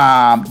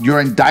 Your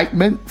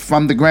indictment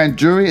from the grand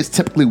jury is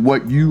typically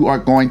what you are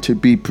going to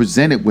be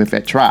presented with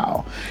at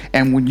trial.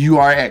 And when you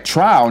are at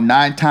trial,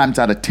 9 times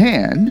out of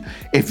 10,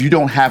 if you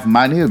don't have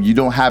money, if you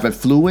don't have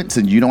influence,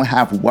 and you don't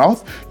have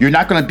wealth, you're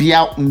not going to be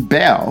out in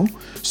bail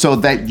so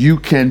that you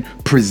can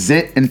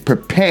present and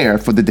prepare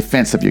for the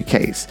defense of your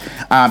case.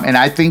 And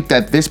I think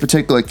that this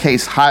particular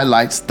case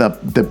highlights the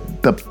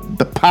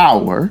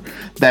power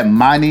that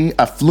money,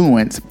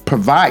 affluence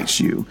provides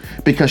you,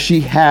 because she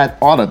had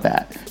all of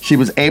that. She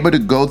was able to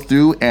go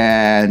through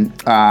and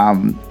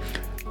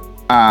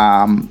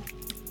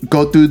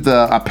go through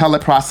the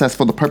appellate process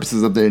for the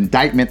purposes of the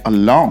indictment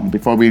alone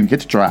before we even get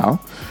to trial.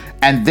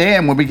 And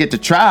then when we get to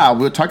trial,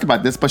 we'll talk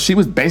about this, but she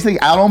was basically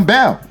out on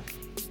bail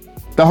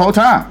the whole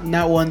time.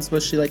 Not once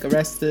was she like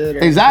arrested. Or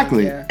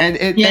exactly. Yeah.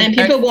 And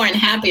people weren't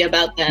happy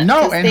about that.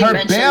 No, and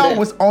her bail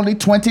was only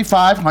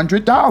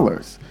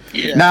 $2,500.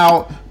 Yeah.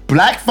 Now,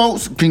 black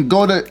folks can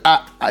go to,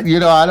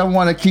 I don't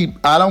want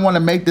to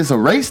make this a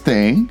race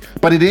thing,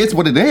 but it is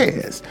what it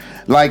is.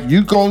 Like,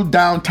 you go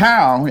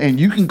downtown and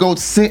you can go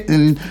sit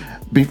in,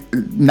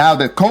 now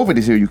that COVID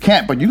is here, you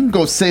can't, but you can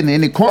go sit in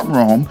any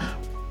courtroom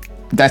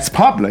that's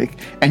public,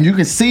 and you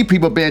can see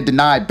people being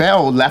denied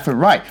bail left and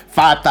right,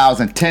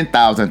 $5,000,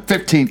 $10,000,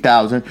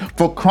 $15,000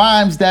 for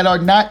crimes that are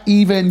not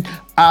even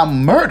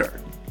murder.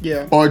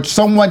 Yeah. Or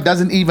someone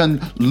doesn't even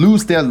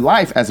lose their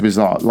life as a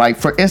result. Like,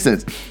 for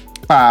instance,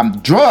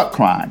 drug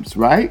crimes,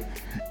 right?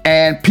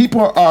 And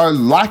people are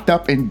locked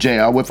up in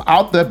jail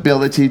without the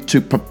ability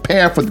to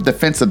prepare for the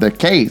defense of their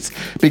case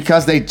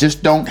because they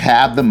just don't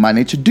have the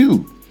money to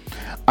do.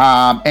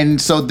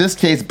 And so this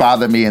case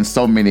bothered me in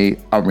so many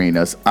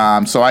arenas.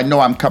 So I know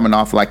I'm coming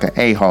off like an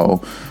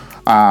a-hole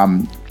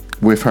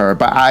with her,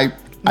 but I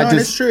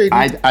just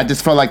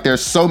feel like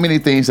there's so many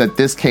things that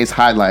this case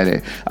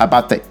highlighted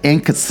about the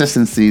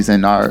inconsistencies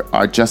in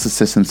our justice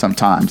system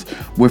sometimes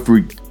with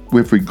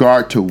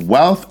regard to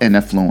wealth and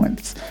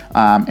influence.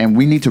 And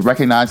we need to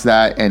recognize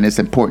that, and it's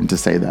important to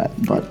say that.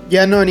 But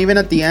yeah, no, and even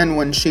at the end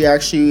when she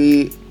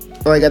actually,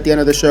 like at the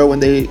end of the show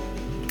when they,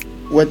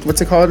 what's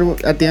it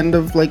called at the end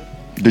of like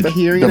the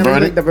hearing,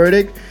 the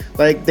verdict,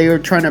 like they were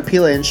trying to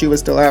appeal it and she was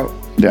still out.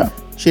 Yeah.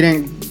 She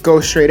didn't go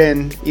straight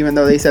in, even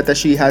though they said that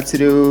she had to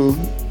do,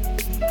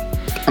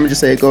 I'm gonna just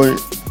say, go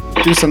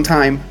do some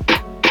time.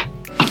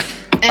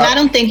 And I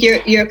don't think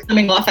you're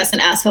coming off as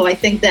an asshole. I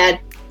think that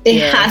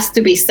it has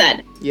to be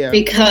said. Yeah.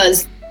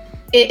 Because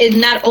it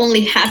not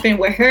only happened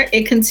with her,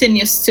 it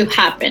continues to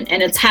happen,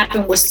 and it's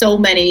happened with so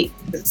many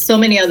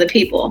other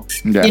people.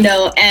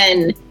 Yeah.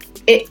 And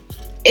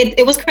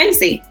it was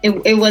crazy.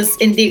 It was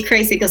indeed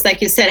crazy because,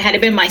 like you said, had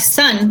it been my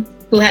son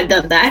who had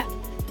done that,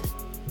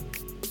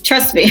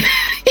 trust me,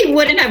 he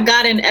wouldn't have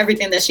gotten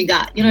everything that she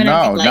got. You know what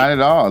I mean? No, not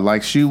at all.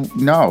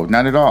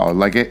 Not at all.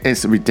 Like,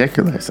 it's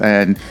ridiculous.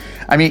 And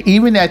I mean,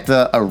 even at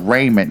the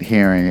arraignment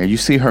hearing, you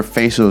see her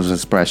facial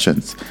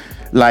expressions.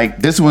 Like,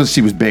 this one,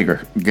 she was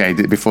bigger, okay,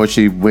 before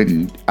she went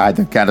and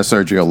either got a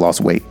surgery or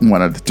lost weight,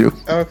 one of the two.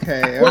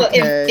 Okay. Well,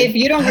 if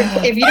you don't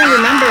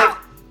remember,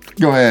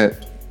 go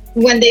ahead.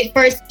 when they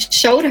first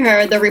showed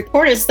her, the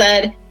reporter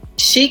said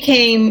she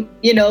came,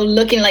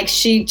 looking like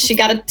she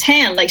got a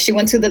tan, like she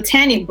went to the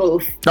tanning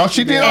booth. Oh,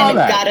 she did all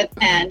that. Got a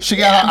tan. She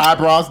got her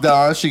eyebrows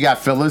done. She got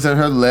fillers in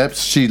her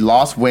lips. She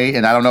lost weight,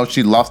 and I don't know if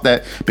she lost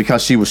that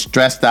because she was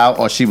stressed out,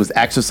 or she was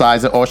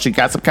exercising, or she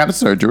got some kind of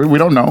surgery. We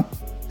don't know.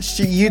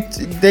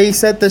 They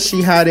said that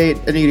she had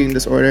an eating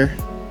disorder.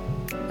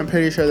 I'm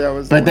pretty sure that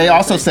was. But they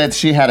also said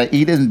she had an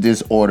eating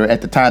disorder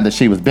at the time that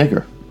she was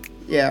bigger.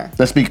 Yeah.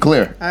 Let's be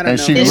clear. I don't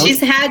know.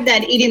 She's had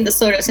that eating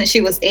disorder since she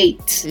was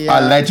 8. Yeah.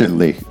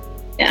 Allegedly.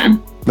 Yeah.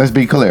 Let's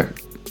be clear.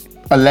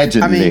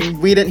 Allegedly. I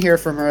mean, we didn't hear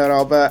from her at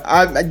all, but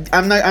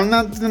I'm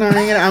not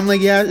denying it. I'm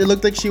like, yeah, it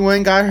looked like she went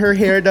and got her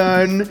hair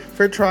done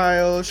for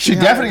trial. She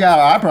definitely got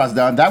her eyebrows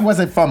done. That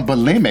wasn't from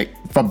bulimic,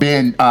 for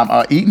being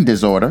an eating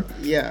disorder.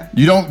 Yeah.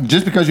 You don't,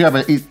 just because you have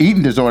an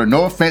eating disorder,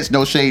 no offense,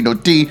 no shade, no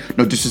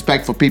no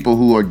disrespect for people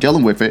who are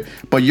dealing with it,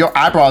 but your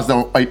eyebrows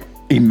don't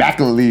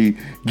immaculately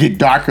get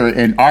darker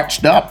and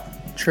arched up.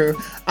 True.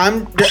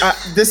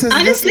 This is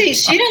honestly,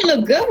 she didn't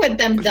look good with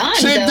them done.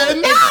 She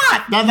did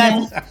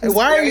not.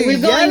 Why are you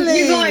yelling?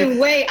 You're going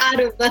way out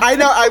of. I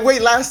know.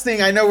 Wait. Last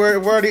thing. I know we're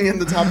already in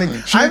the topic.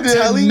 I'm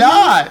telling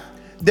you.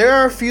 There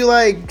are a few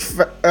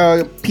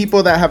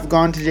people that have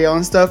gone to jail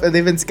and stuff, and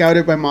they've been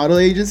scouted by model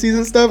agencies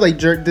and stuff. Like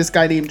this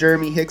guy named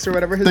Jeremy Hicks or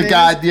whatever his name is.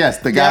 Yes,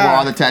 the guy with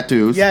all the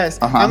tattoos. Yes.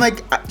 I'm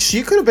like,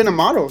 she could have been a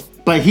model.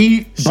 But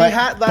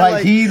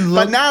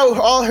but now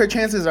all her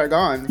chances are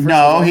gone.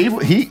 No, he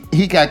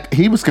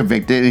was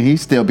convicted and he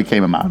still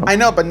became a model. I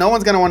know, but no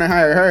one's gonna want to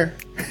hire her.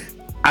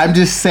 I'm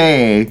just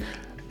saying.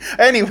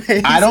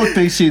 Anyways, I don't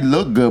think she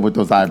looked good with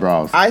those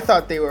eyebrows. I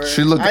thought they were.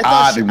 She looked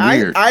odd and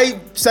weird. I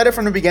said it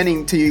from the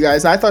beginning to you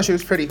guys. I thought she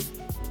was pretty.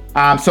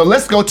 So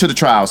let's go to the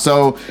trial.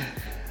 So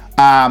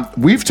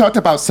we've talked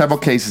about several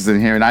cases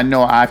in here, and I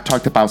know I've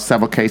talked about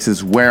several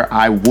cases where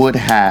I would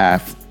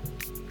have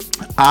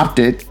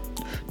opted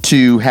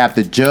to have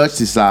the judge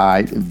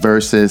decide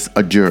versus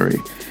a jury.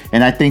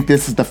 And I think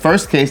this is the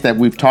first case that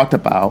we've talked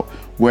about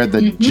where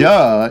the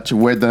judge,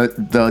 where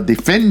the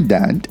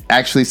defendant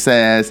actually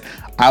says,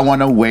 I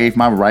want to waive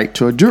my right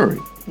to a jury.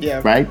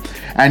 Yeah. Right?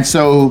 And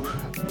so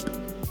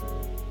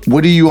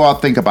what do you all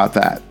think about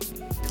that?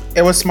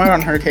 It was smart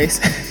on her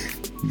case.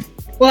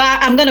 Well,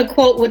 I'm going to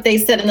quote what they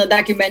said in the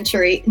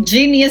documentary.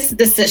 Genius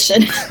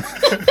decision.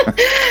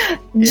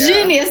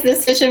 Genius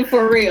decision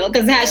for real.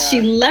 Because had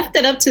she left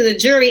it up to the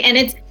jury, and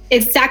it's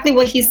exactly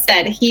what he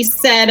said. He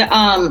said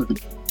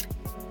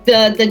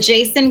the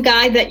Jason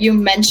guy that you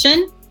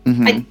mentioned,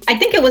 I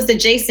think it was the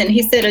Jason.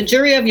 He said a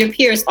jury of your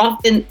peers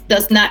often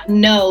does not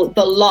know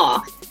the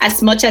law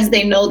as much as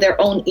they know their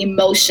own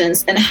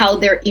emotions and how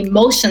their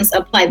emotions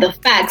apply the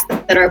facts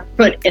that are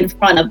put in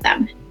front of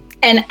them.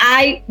 And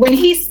when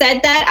he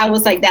said that, I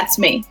was like, that's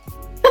me.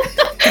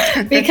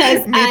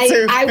 Because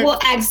I will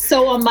act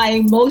so on my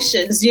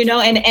emotions,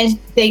 and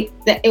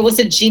it was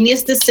a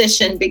genius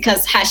decision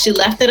because had she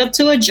left it up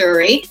to a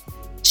jury,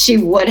 she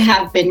would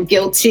have been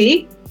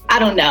guilty. I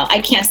don't know.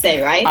 I can't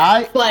say,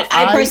 right? But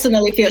I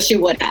personally feel she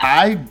would have.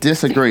 I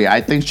disagree.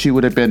 I think she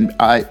would have been,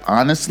 I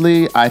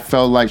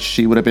felt like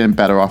she would have been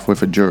better off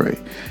with a jury.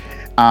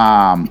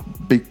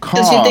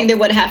 Because you think they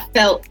would have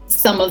felt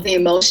some of the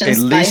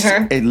emotions by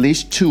her? At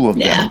least two of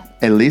them.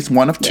 At least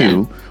one of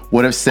two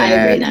would have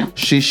said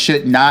she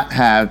should not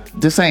have.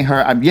 This ain't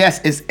her.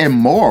 Yes, it's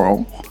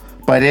immoral,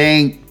 but it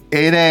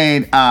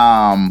ain't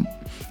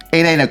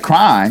a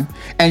crime.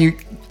 And you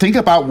think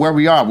about where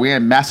we are. We're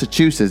in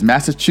Massachusetts.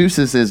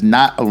 Massachusetts is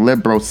not a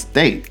liberal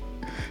state.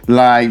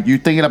 Like, you're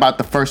thinking about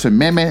the First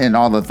Amendment and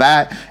all of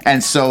that.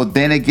 And so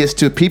then it gets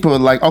to people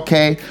like,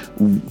 okay,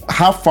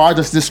 how far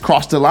does this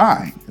cross the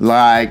line?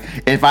 Like,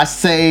 if I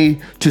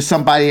say to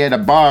somebody at a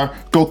bar,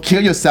 go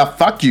kill yourself,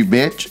 fuck you,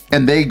 bitch,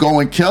 and they go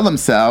and kill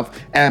themselves,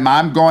 am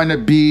I going to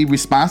be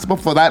responsible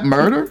for that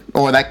murder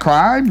or that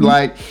crime?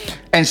 Like,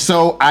 and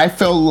so I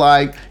feel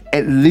like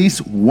at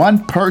least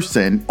one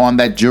person on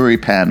that jury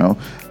panel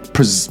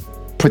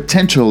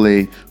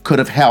potentially could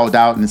have held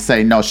out and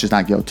say, no, she's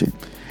not guilty.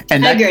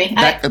 And I agree.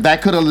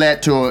 That could have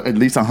led to at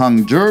least a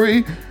hung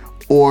jury,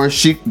 or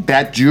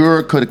that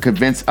juror could have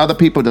convinced other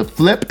people to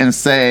flip and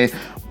say,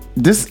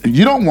 "This,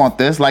 you don't want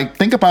this." Like,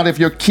 think about if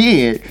your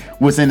kid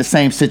was in the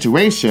same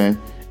situation,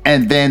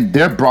 and then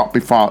they're brought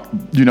before,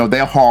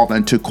 they're hauled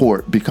into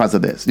court because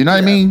of this. You know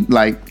what I mean?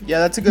 Like, yeah,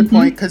 that's a good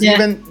point. Because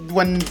even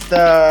when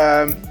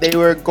they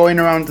were going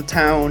around the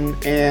town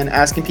and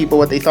asking people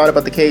what they thought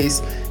about the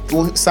case,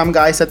 some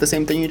guy said the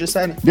same thing you just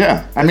said.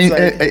 Yeah, I mean,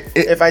 like,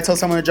 if I tell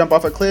someone to jump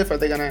off a cliff, are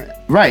they gonna?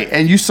 Right,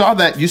 and you saw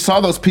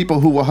those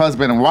people who were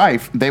husband and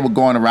wife. They were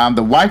going around.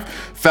 The wife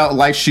felt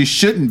like she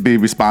shouldn't be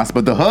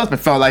responsible. The husband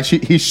felt like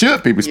he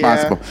should be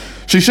responsible. Yeah.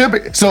 She should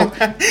be. So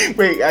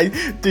wait,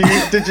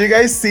 did you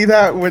guys see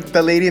that with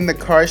the lady in the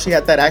car? She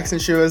had that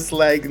accent. She was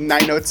like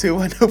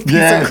 90210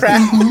 piece of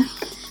crap.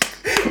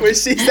 When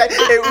she said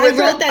I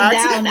wrote that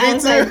down. I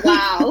was like,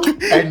 wow.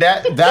 And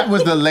that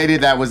was the lady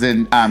that was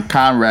in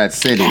Conrad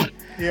City.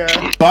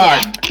 Yeah.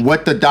 But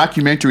what the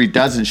documentary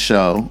doesn't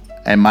show,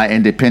 and my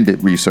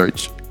independent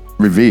research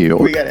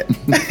revealed. We got it.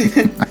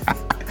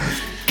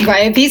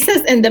 Right. If he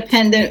says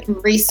independent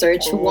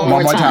research one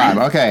more time.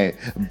 Okay.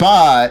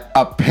 But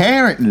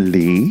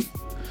apparently,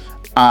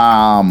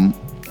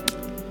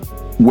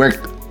 where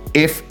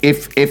if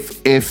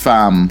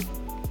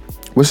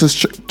what's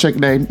this chick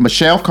name?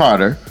 Michelle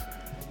Carter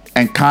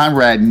and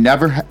Conrad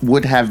never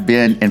would have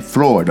been in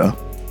Florida.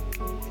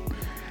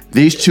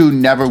 These two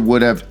never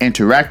would have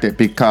interacted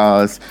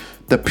because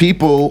the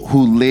people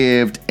who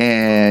lived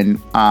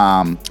in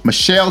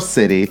Michelle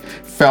City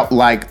felt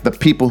like the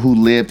people who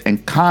lived in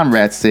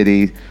Conrad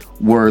City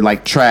were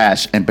like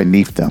trash and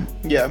beneath them.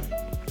 Yeah.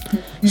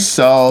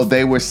 So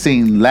they were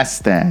seen less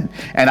than.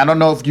 And I don't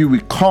know if you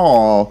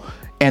recall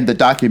in the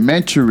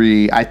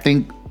documentary, I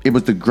think it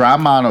was the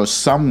grandma or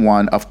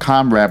someone of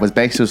Conrad was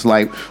basically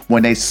like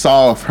when they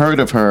saw or heard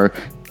of her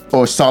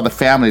or saw the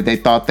family, they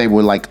thought they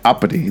were like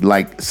uppity,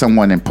 like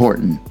someone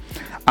important.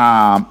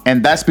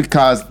 And that's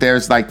because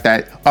there's like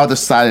that other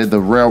side of the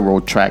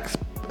railroad tracks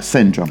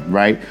syndrome,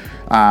 right?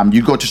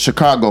 You go to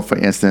Chicago, for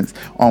instance,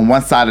 on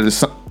one side of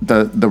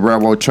the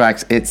railroad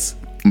tracks, it's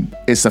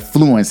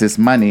affluence, it's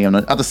money. On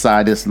the other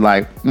side, it's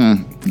like,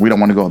 we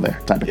don't want to go there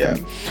type of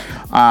thing.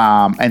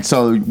 And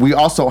so we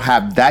also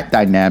have that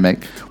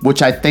dynamic,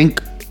 which I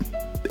think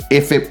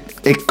if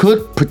it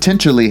could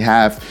potentially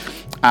have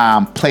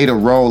played a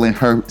role in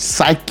her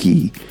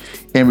psyche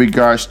in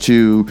regards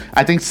to,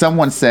 I think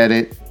someone said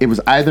it was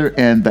either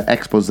in the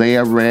expose I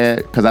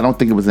read, because I don't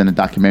think it was in the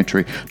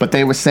documentary, but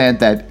they were saying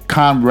that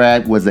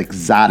Conrad was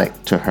exotic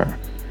to her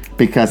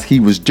because he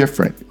was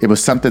different. It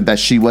was something that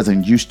she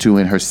wasn't used to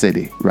in her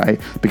city,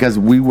 right? Because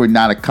we were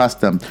not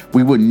accustomed.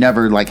 We would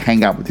never like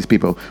hang out with these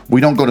people.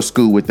 We don't go to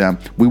school with them.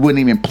 We wouldn't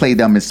even play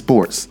them in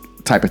sports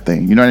type of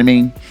thing. You know what I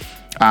mean?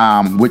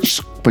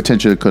 Which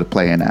potentially could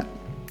play in that.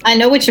 I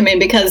know what you mean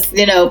because,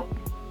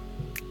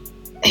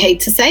 I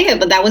hate to say it,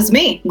 but that was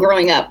me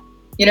growing up.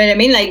 You know what I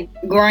mean? Like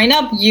growing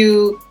up,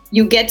 you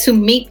get to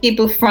meet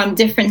people from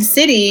different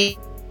cities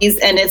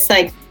and it's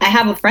like, I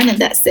have a friend in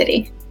that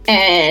city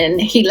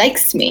and he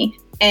likes me.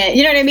 And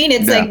you know what I mean?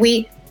 It's like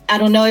I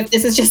don't know if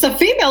this is just a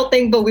female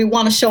thing, but we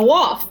want to show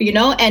off,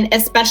 and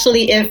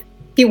especially if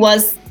he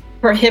was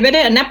prohibited,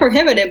 and not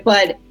prohibited,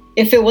 but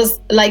if it was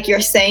like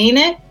you're saying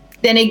it,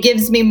 then it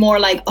gives me more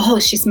like, oh,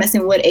 she's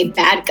messing with a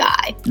bad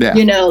guy. Yeah.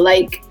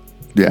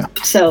 Yeah.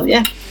 So,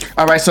 yeah.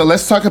 All right, so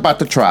let's talk about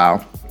the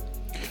trial.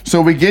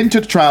 So we get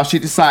into the trial. She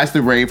decides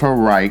to waive her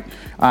right.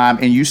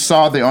 And you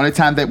saw the only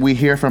time that we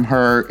hear from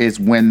her is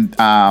when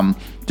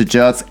the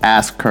judge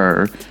asked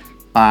her,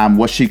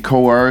 was she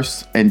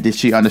coerced? And did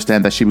she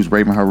understand that she was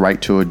waiving her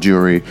right to a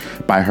jury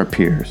by her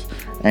peers?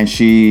 And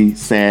she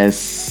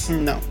says...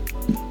 No.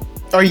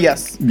 Or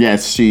yes.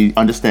 Yes, she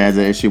understands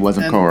it. She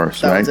wasn't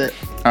coerced, right? That was it.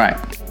 All right.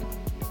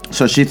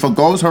 So she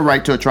forgoes her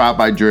right to a trial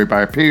by jury by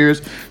her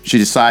peers. She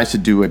decides to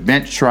do a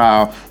bench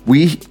trial.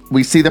 We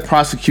see the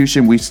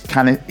prosecution. We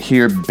kind of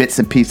hear bits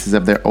and pieces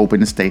of their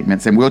opening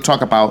statements, and we'll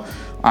talk about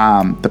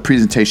the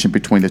presentation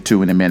between the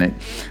two in a minute.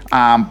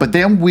 But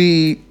then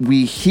we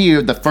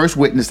hear the first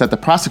witness that the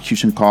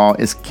prosecution call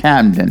is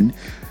Camden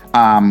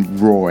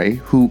Roy,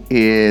 who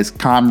is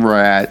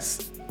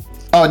Conrad's.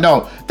 Oh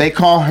no, they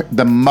call her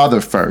the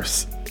mother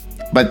first,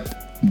 but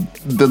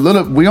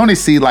we only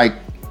see like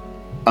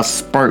a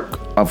spurt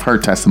of her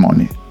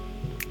testimony,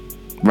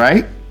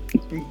 right?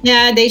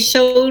 Yeah, they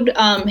showed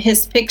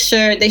his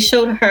picture. They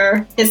showed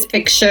her his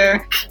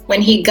picture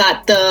when he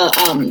got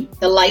the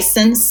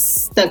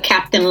license, the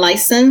captain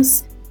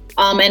license,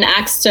 and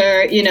asked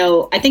her,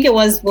 I think it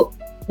was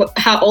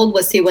how old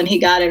was he when he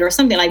got it or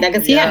something like that,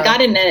 because he had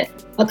gotten it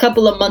a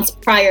couple of months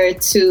prior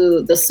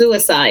to the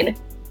suicide.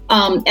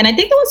 And I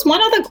think there was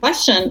one other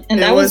question,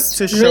 and that was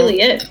really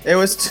it. It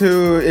was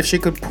if she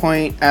could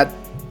point at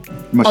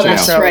Michelle. Oh,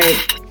 that's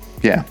right.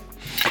 Yeah.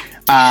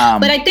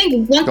 But I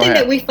think one thing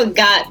that we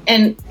forgot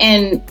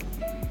and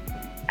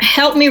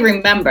help me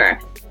remember,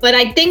 but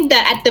I think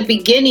that at the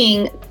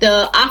beginning,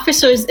 the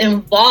officers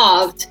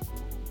involved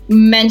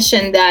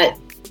mentioned that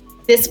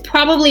this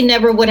probably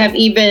never would have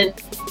even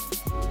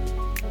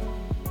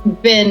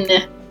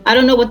been, I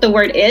don't know what the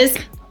word is,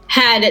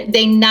 had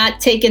they not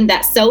taken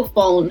that cell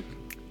phone,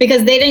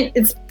 because they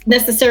didn't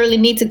necessarily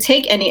need to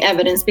take any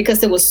evidence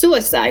because it was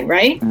suicide,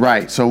 right?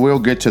 Right. So we'll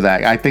get to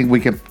that. I think we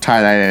can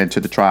tie that into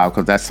the trial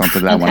because that's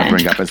something that I want to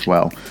bring up as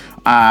well.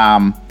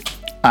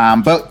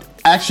 But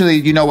actually,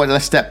 you know what?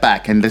 Let's step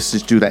back and let's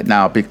just do that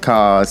now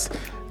because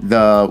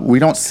we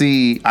don't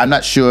see. I'm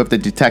not sure if the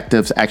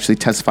detectives actually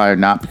testify or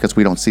not because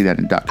we don't see that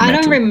in documentary.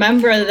 I don't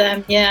remember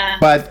them. Yeah.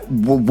 But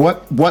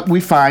what we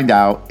find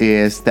out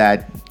is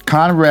that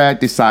Conrad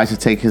decides to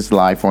take his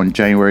life on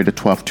January the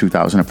 12th,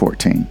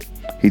 2014.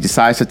 He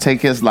decides to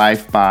take his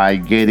life by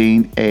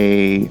getting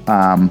a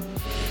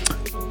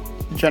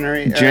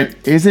generator.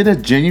 Is it a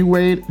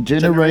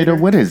generator?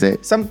 What is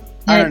it?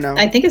 I don't know.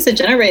 I think it's a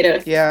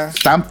generator. Yeah.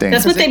 Something.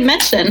 That's what they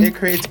mentioned. It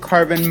creates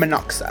carbon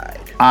monoxide.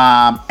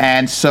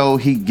 And so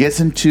he gets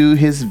into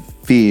his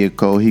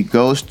vehicle. He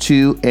goes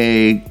to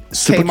a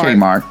Super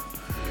Kmart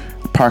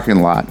parking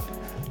lot.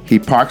 He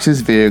parks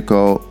his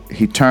vehicle.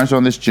 He turns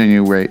on this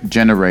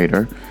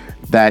generator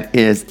that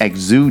is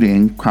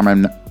exuding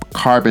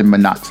carbon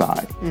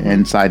monoxide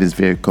inside his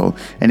vehicle,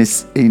 and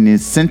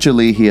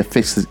essentially he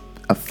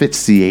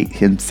asphyxiate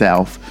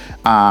himself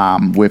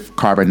with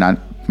carbon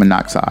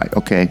monoxide.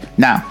 Okay,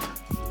 now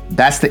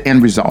that's the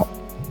end result,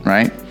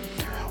 right?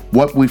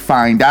 What we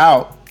find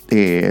out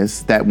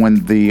is that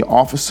when the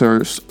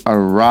officers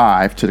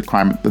arrive to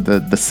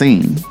the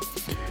scene,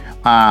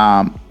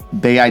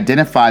 they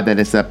identify that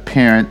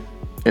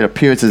it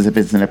appears as if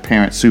it's an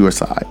apparent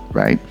suicide,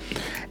 right?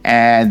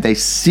 And they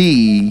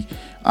see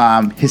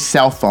his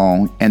cell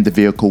phone and the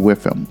vehicle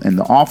with him. And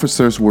the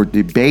officers were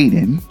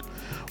debating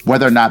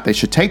whether or not they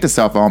should take the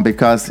cell phone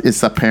because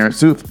it's apparent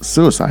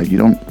suicide. You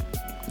don't,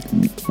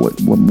 what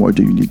more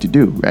do you need to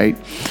do, right?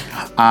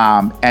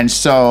 And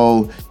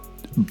so,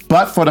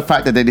 but for the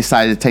fact that they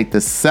decided to take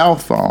the cell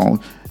phone,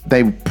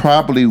 they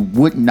probably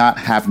would not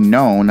have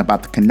known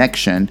about the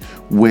connection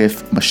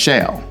with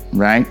Michelle,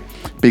 right?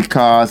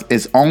 Because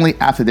it's only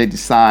after they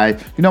decide,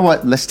 you know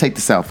what, let's take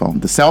the cell phone.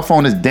 The cell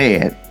phone is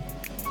dead,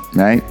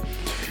 right?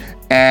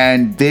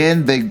 And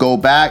then they go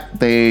back,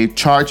 they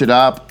charge it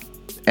up,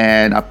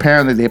 and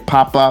apparently they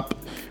pop up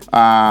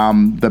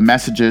the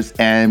messages,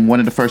 and one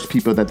of the first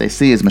people that they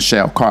see is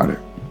Michelle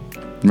Carter,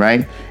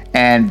 right?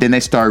 And then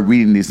they start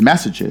reading these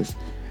messages.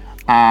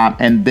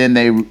 And then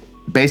they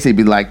basically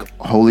be like,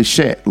 holy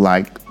shit,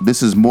 like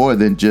this is more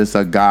than just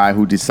a guy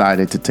who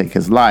decided to take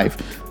his life.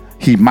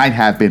 He might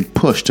have been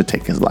pushed to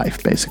take his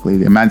life, basically.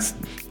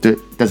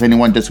 Does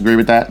anyone disagree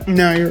with that?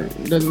 No,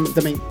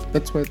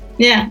 that's what.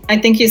 Yeah, I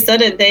think you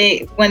said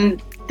it.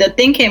 When the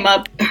thing came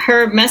up,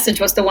 her message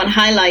was the one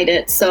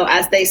highlighted. So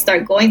as they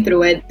start going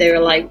through it, they were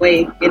like,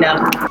 wait,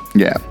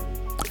 Yeah.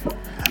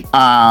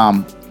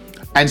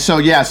 And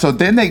so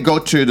then they go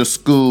to the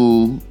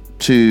school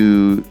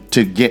to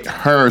get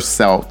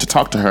herself to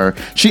talk to her.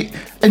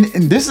 And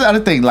this is the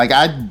other thing, like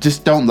I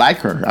just don't like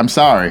her. I'm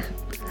sorry.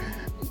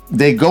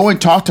 They go and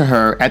talk to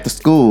her at the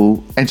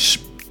school, and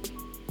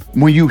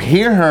when you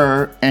hear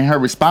her and her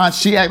response,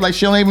 she act like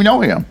she don't even know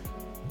him,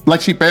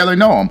 like she barely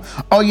know him.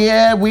 Oh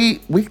yeah, we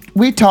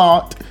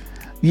talked.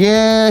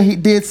 Yeah, he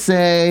did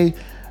say,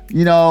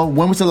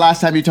 when was the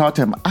last time you talked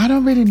to him? I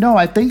don't really know.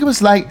 I think it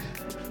was like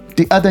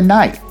the other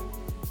night.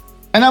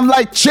 And I'm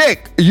like,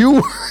 chick,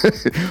 you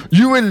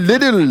were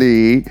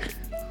literally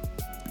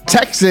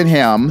texting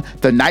him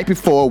the night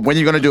before, when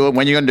you're gonna do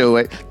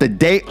it, the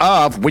day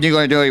of, when you're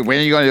gonna do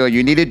it,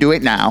 you need to do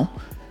it now.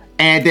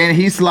 And then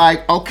he's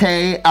like,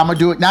 okay, I'm gonna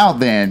do it now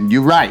then.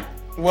 You're right.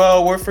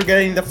 Well, we're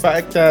forgetting the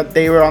fact that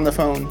they were on the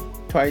phone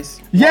twice.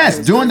 Yes,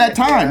 during that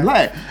time,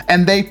 right.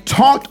 And they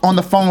talked on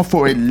the phone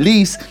for at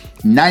least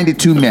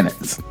 92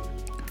 minutes.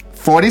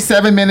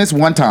 47 minutes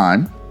one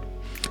time,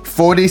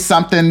 40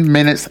 something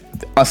minutes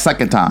a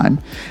second time.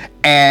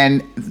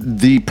 And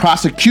the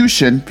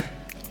prosecution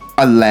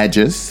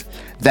alleges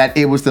that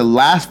it was the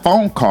last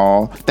phone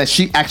call that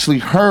she actually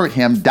heard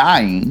him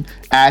dying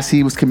as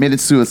he was committing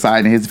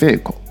suicide in his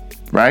vehicle,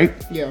 right?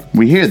 Yeah.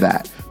 We hear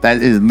that. That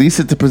is at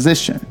least the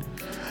position.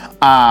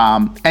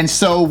 And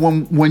so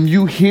when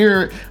you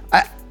hear,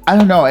 I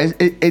don't know,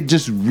 it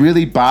just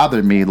really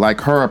bothered me,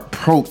 like her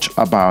approach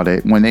about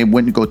it when they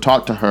went to go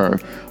talk to her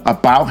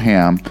about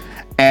him.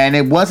 And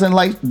it wasn't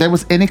like there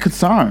was any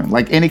concern,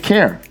 like any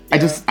care.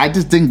 Yeah. I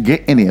just didn't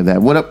get any of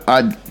that.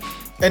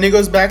 And it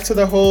goes back to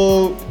the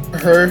whole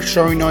her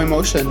showing no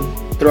emotion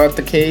throughout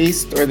the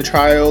case or the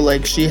trial.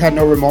 Like she had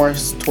no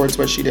remorse towards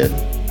what she did.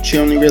 She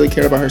only really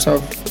cared about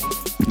herself.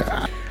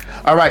 Nah.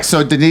 All right.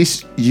 So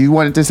Denise, you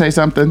wanted to say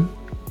something?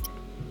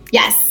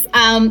 Yes.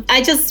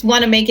 I just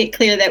want to make it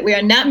clear that we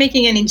are not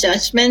making any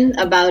judgment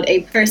about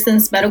a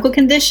person's medical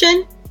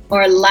condition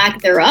or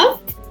lack thereof.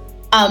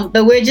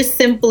 But we're just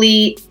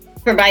simply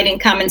providing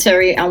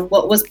commentary on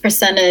what was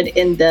presented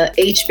in the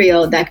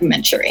HBO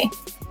documentary.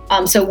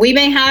 So we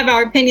may have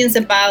our opinions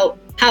about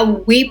how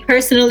we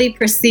personally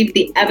perceive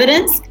the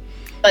evidence,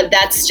 but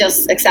that's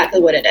just exactly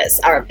what it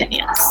is, our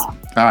opinions.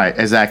 All right,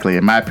 exactly.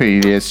 In my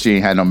opinion is she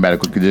ain't had no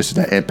medical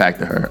condition that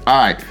impacted her. All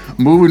right,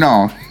 moving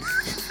on.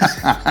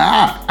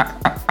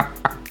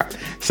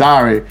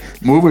 Sorry,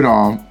 moving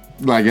on.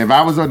 Like if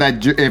I was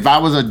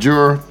a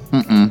juror,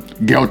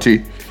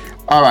 guilty.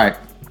 All right.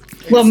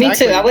 Well, me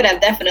too. I would have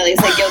definitely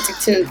said guilty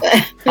too. But.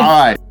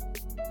 All right.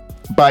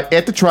 But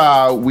at the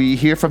trial, we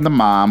hear from the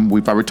mom.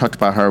 We've already talked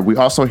about her. We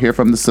also hear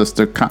from the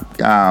sister.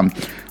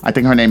 I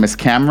think her name is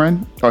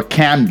Camden.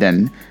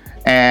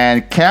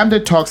 And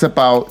Camden talks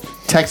about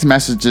text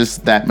messages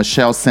that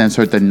Michelle sends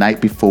her the night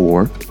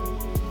before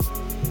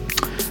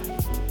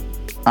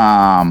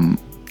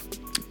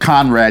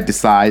Conrad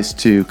decides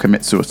to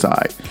commit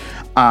suicide.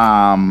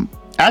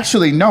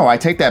 Actually, no, I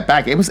take that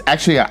back. It was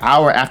actually an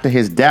hour after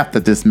his death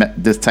that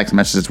this text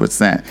message was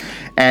sent.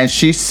 And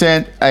she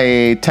sent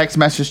a text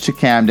message to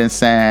Camden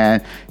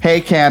saying, hey,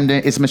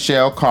 Camden, it's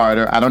Michelle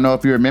Carter. I don't know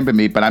if you remember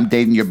me, but I'm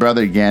dating your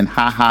brother again.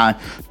 Ha ha.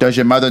 Does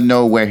your mother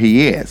know where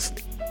he is?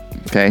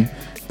 Okay.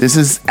 This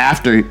is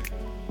after.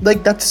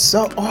 Like, that's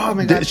so. Oh,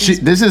 my God.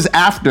 This is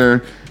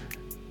after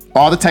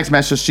all the text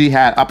messages she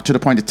had up to the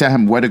point to tell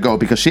him where to go,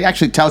 because she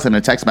actually tells him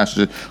in the text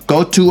messages,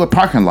 go to a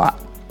parking lot.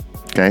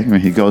 Okay,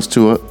 and he goes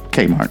to a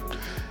Kmart.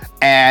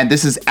 And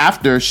this is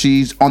after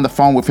she's on the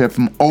phone with him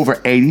for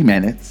over 80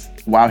 minutes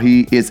while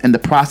he is in the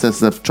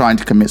process of trying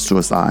to commit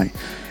suicide.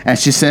 And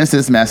she sends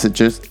this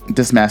message.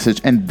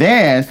 And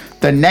then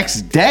the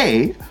next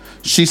day,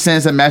 she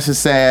sends a message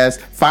says,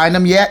 find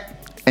him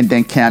yet? And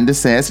then Candace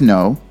says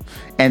no.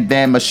 And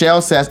then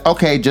Michelle says,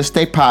 okay, just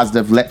stay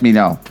positive. Let me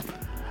know.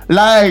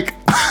 Like,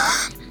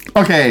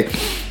 okay.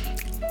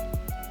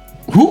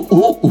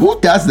 Who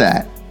does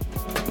that?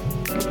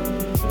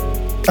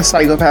 A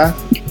psychopath.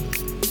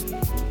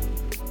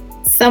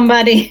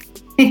 Somebody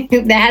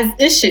that has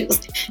issues.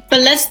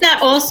 But let's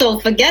not also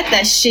forget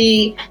that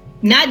she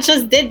not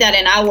just did that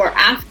an hour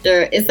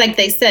after. It's like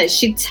they said,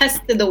 she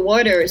tested the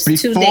waters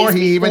before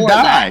he even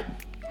died.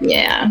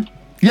 Yeah.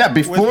 Yeah,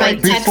 before he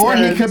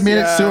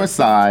committed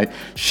suicide,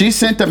 she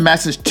sent a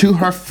message to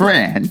her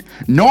friend,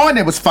 knowing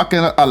it was fucking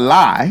a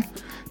lie.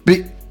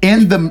 But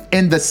in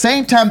the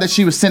same time that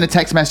she was sending a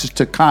text message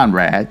to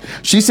Conrad,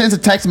 she sends a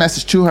text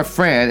message to her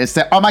friend and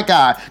said, "Oh my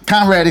God,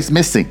 Conrad is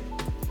missing."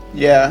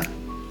 Yeah.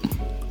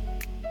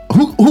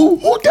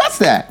 Who does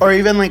that? Or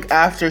even like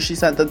after she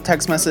sent the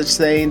text message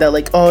saying that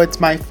like, "Oh, it's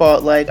my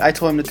fault. Like I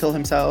told him to kill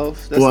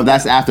himself."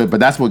 That's after, but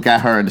that's what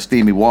got her in the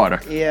steamy water.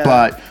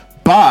 Yeah.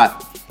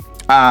 But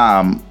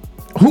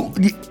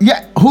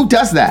who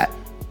does that?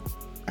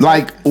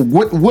 Like,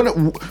 what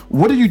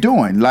are you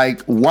doing?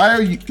 Like, why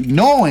are you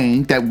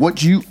knowing that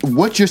what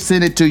you're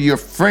sending to your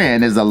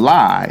friend is a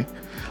lie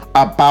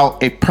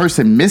about a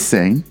person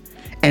missing,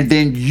 and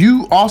then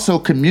you also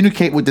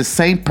communicate with the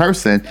same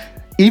person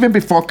even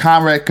before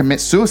Conrad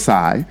commits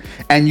suicide,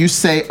 and you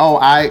say, "Oh,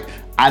 I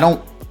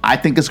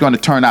think it's going to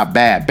turn out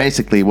bad."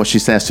 Basically, what she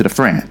says to the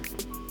friend,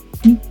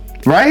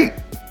 right?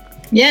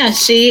 Yeah,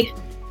 she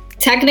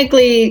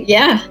technically,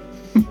 yeah.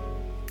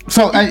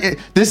 So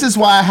this is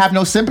why I have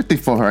no sympathy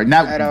for her.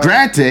 Now,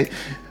 granted,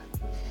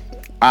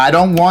 I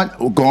don't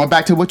want, going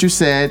back to what you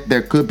said,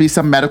 there could be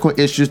some medical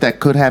issues that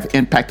could have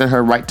impacted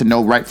her right to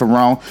know right from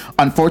wrong.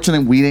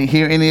 Unfortunately, we didn't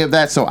hear any of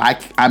that, so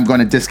I'm going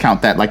to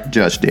discount that like the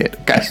judge did.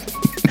 Okay.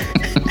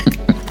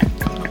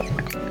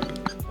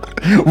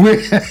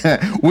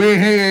 we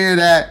hear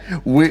that.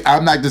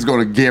 I'm not just going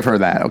to give her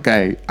that.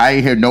 Okay, I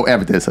ain't hear no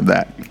evidence of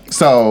that.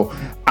 So,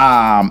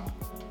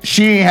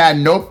 she had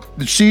no.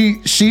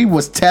 She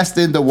was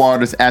testing the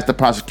waters, as the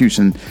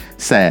prosecution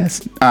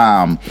says,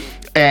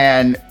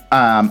 and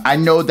I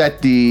know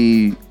that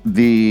the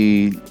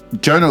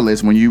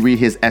journalist, when you read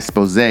his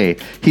expose,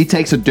 he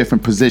takes a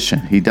different position.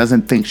 He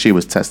doesn't think she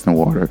was testing the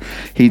water.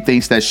 He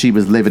thinks that she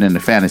was living in the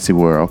fantasy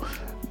world,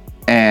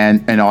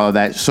 and all of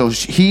that. So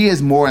he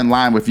is more in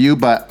line with you,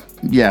 but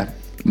yeah,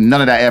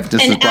 none of that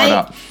evidence is brought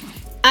up.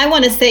 I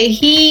want to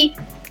say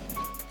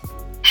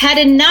had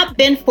it not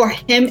been for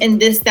him in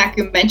this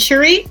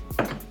documentary,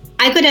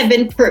 I could have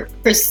been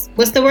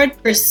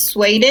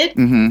persuaded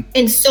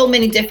in so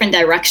many different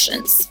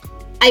directions.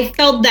 I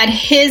felt that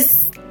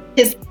his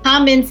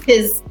comments,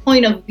 his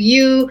point of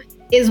view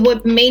is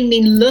what made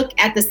me look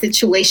at the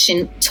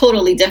situation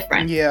totally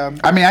different. Yeah.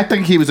 I mean, I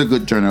think he was a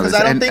good journalist.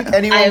 Because I don't think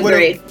anyone would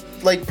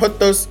have like put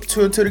those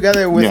two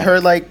together with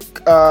her like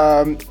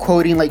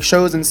quoting like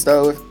shows and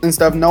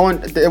stuff. No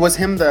one. It was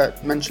him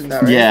that mentioned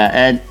that, right?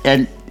 Yeah,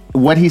 and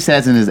what he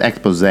says in his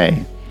expose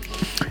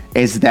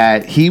is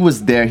that he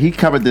was there. He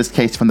covered this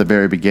case from the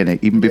very beginning,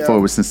 even before it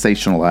was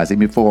sensationalized,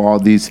 even before all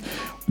these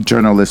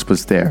journalists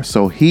was there.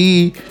 So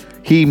he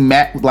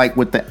met like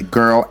with the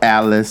girl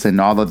Alice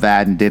and all of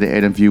that, and did an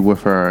interview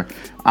with her.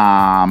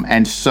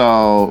 And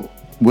so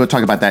we'll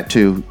talk about that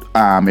too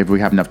if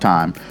we have enough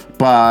time.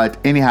 But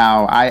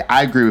anyhow,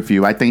 I agree with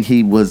you. I think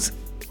he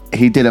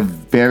did a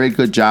very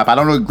good job. I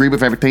don't agree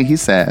with everything he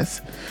says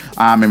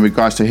in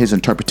regards to his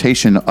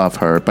interpretation of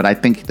her, but I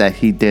think that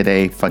he did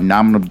a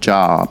phenomenal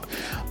job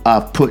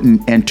of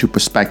putting into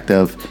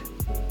perspective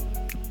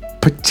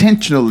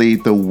potentially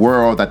the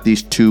world that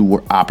these two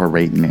were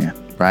operating in,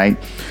 right?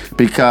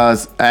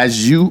 Because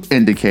as you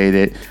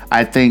indicated,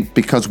 I think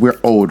because we're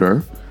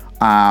older,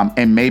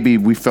 and maybe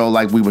we feel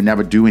like we would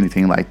never do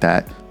anything like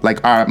that,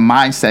 like our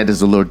mindset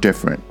is a little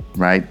different,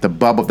 right? The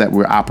bubble that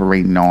we're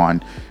operating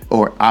on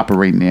or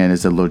operating in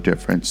is a little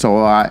different. So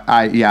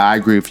I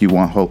agree with you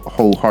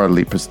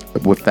wholeheartedly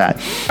with that.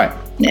 All right.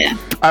 Yeah.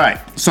 All right.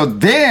 So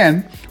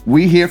then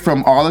we hear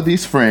from all of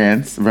these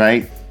friends,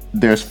 right?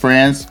 There's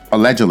friends,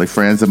 allegedly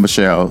friends of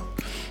Michelle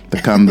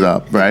that comes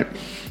up, right?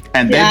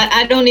 And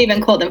I don't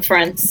even call them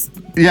friends.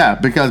 Yeah,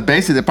 because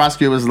basically the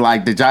prosecutor was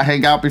like, "Did y'all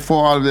hang out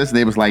before all of this?" And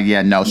they was like,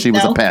 "Yeah, no, she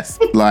was a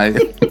pest." Like,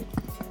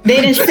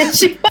 they didn't say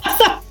she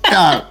was a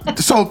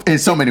pest. So in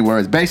so many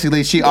words,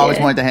 basically, she always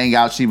wanted to hang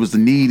out. She was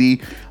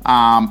needy,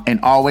 and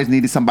always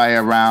needed somebody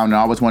around, and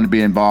always wanted to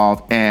be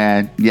involved.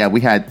 And yeah,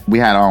 we had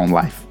our own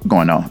life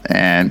going on,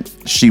 and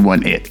she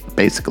wasn't it,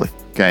 basically.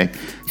 Okay,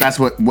 that's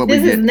what we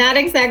did. This is not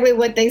exactly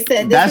what they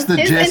said. This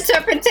is his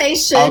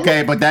interpretation.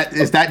 Okay, but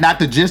is that not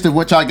the gist of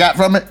what y'all got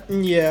from it?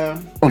 Yeah.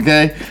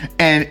 Okay,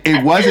 and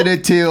it wasn't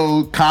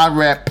until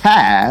Conrad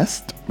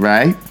passed,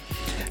 right,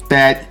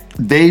 that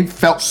they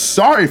felt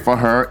sorry for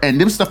her, and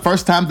this was the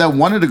first time that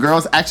one of the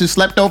girls actually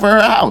slept over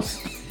her house.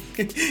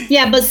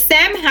 Yeah, but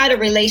Sam had a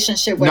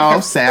relationship with her. No,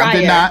 Sam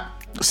did not.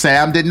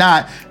 Sam did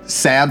not.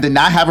 Sam did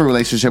not have a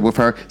relationship with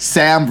her.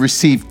 Sam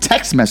received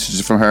text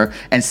messages from her,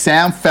 and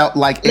Sam felt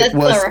like Let's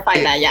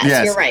clarify that.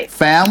 Yes, you're right.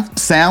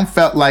 Sam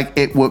felt like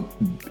it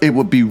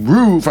would be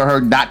rude for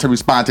her not to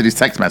respond to these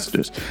text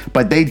messages,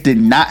 but they did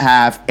not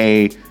have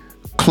a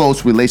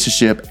close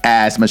relationship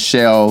as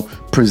Michelle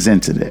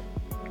presented it.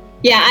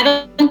 Yeah,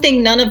 I don't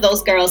think none of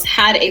those girls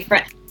had a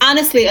friend.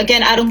 Honestly,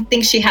 again, I don't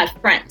think she had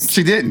friends.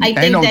 She didn't. I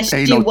think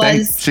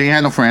that she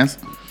had no friends.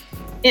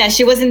 Yeah,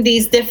 she was in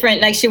these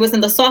different, like she was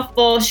in the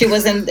softball, she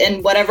was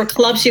in whatever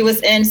club she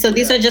was in. So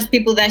these are just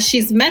people that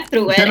she's met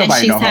through it, and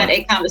she's had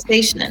a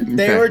conversation.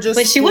 They were just,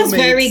 but she was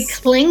very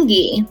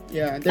clingy.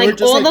 Yeah,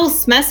 like all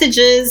those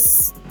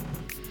messages,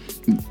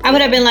 I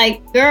would have been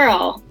like,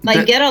 "Girl,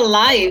 like get a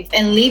life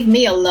and leave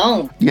me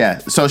alone." Yeah,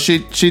 so she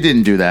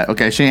didn't do that.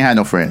 Okay, she ain't had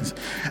no friends.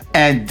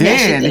 And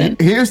then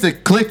here's the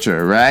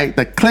clincher, right?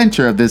 The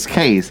clincher of this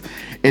case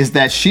is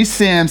that she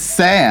sends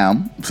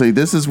Sam. See,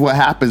 this is what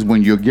happens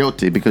when you're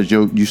guilty, because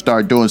you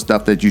start doing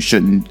stuff that you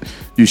shouldn't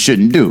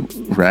do,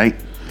 right?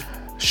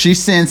 She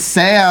sends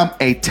Sam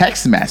a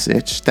text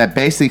message that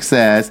basically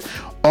says,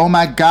 "Oh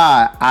my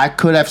God, I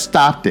could have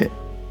stopped it,"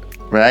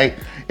 right?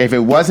 If it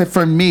wasn't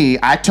for me,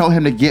 I told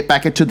him to get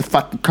back into the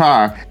fucking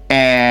car,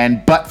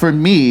 but for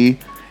me,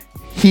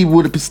 he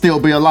would still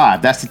be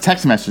alive. That's the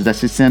text message that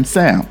she sent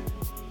Sam,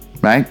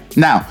 right?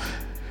 Now,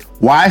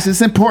 why is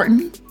this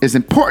important? It's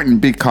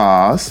important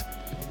because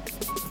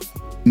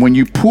when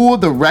you pull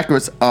the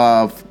records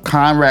of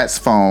Conrad's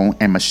phone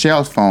and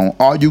Michelle's phone,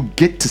 all you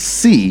get to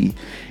see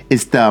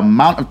is the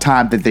amount of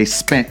time that they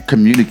spent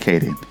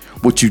communicating.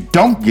 What you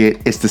don't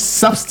get is the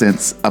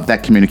substance of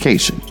that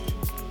communication,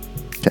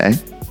 okay?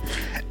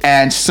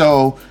 And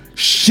so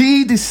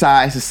she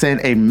decides to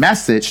send a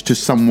message to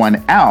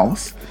someone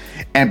else.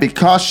 And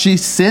because she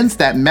sends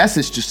that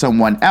message to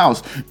someone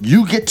else,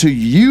 you get to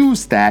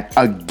use that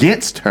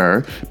against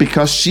her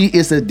because she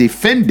is a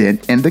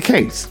defendant in the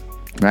case,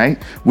 right?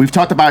 We've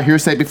talked about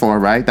hearsay before,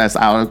 right? That's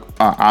out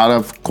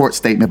of court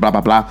statement, blah,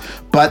 blah, blah.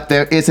 But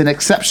there is an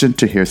exception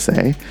to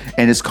hearsay,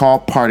 and it's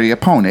called party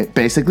opponent.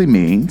 Basically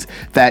means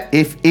that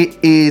if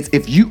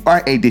you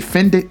are a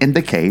defendant in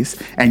the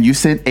case and you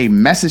send a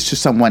message to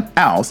someone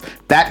else,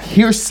 that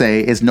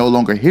hearsay is no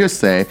longer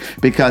hearsay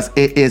because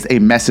it is a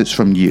message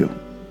from you,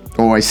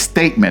 or a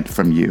statement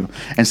from you.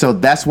 And so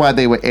that's why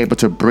they were able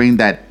to bring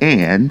that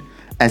in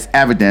as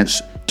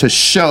evidence to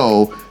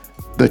show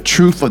the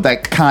truth of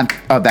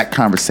that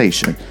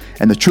conversation.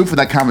 And the truth of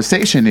that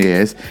conversation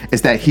is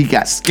that he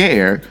got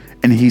scared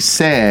and he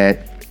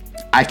said,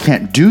 "I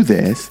can't do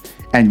this."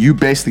 And you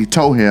basically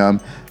told him,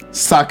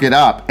 suck it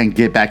up and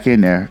get back in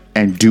there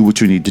and do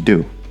what you need to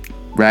do.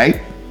 Right?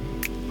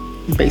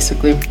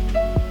 Basically.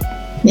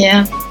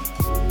 Yeah.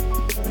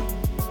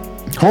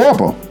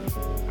 Horrible.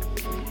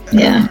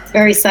 Yeah,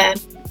 very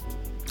sad.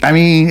 I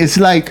mean, it's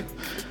like,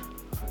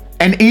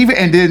 and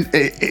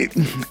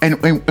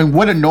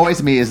what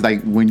annoys me is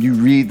like when you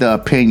read the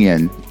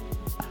opinion.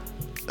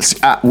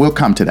 We'll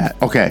come to that.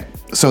 Okay,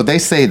 so they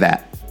say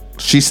that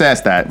she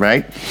says that,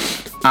 right?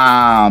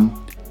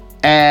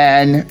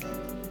 And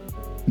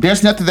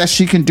there's nothing that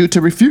she can do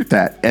to refute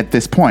that at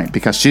this point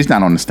because she's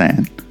not on the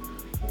stand,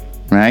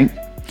 right?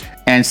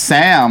 And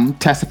Sam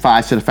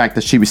testifies to the fact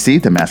that she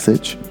received the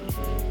message.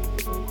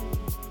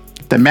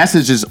 The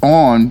message is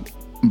on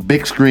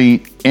big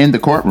screen in the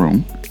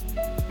courtroom,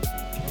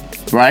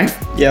 right?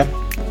 Yeah.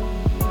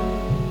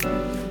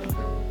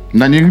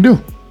 Nothing you can do.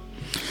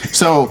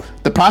 So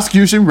the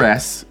prosecution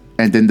rests,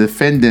 and then the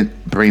defendant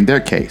bring their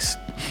case.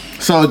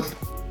 So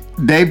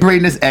they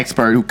bring this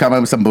expert who come up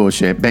with some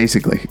bullshit,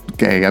 basically.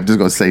 Okay, I'm just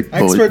gonna say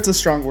bullshit. Expert's a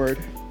strong word.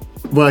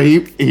 Well,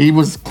 he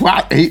was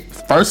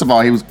first of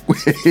all,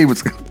 he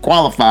was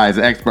qualified as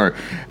an expert.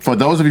 For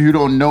those of you who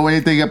don't know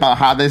anything about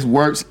how this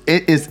works,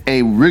 it is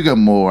a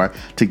rigmarole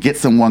to get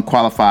someone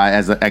qualified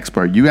as an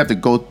expert. You have to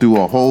go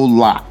through a whole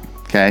lot.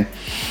 Okay,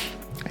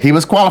 he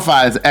was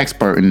qualified as an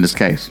expert in this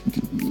case.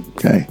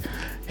 Okay,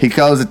 he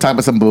goes and talks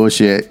about some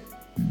bullshit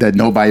that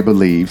nobody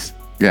believes.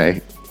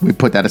 Okay. We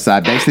put that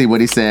aside. Basically,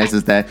 what he says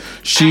is that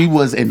she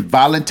was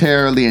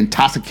involuntarily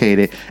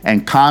intoxicated,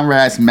 and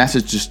Conrad's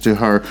messages to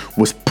her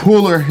was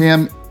pulling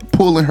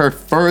her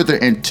further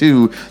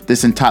into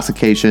this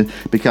intoxication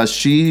because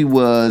she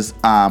was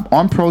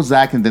on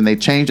Prozac, and then they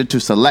changed it to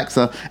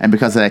Celexa, and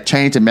because of that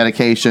change in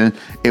medication,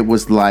 it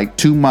was like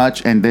too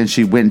much, and then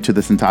she went into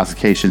this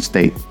intoxicated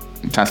state.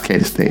 Okay,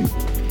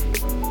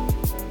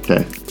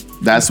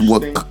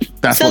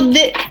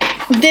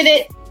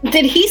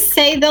 Did he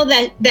say though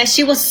that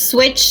she was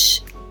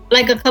switched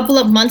like a couple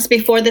of months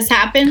before this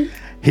happened?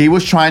 He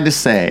was trying to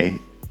say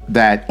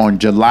that on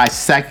July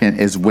 2nd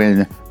is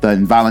when the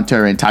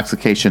involuntary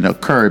intoxication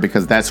occurred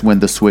because that's when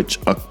the switch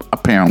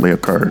apparently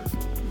occurred.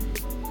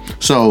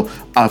 So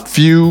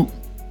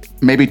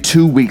maybe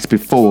 2 weeks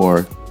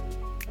before,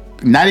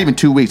 not even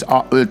 2 weeks,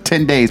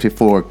 10 days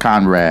before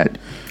Conrad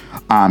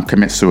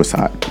commits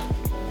suicide.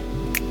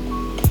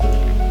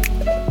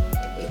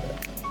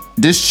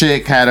 This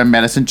chick had her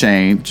medicine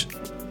change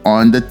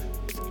on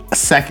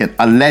second,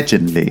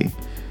 allegedly.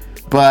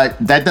 But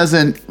that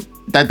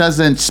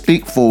doesn't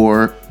speak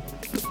for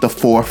the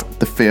 4th,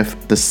 the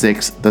 5th, the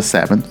 6th, the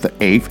 7th, the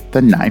 8th, the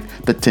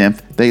 9th, the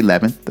 10th, the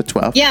 11th, the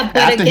 12th. Yeah,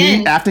 but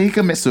after he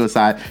commits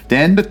suicide,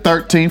 then the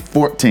 13th,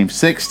 14th,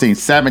 16th,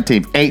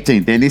 17th,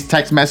 18th, then these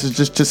text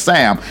messages to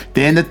Sam,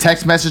 then the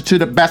text message to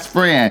the best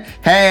friend.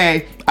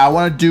 Hey, I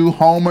want to do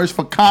homers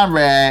for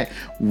Conrad.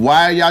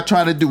 Why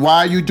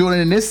are you doing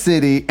it in this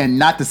city and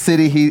not the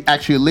city he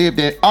actually lived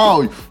in?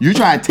 Oh, you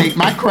trying to take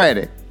my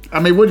credit. I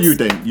mean, what do you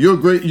think? You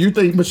agree? You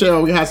think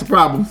Michelle has some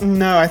problems?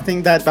 No, I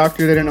think that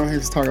doctor didn't know what he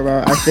was talking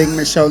about. I think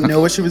Michelle knew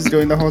what she was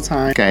doing the whole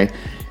time. Okay.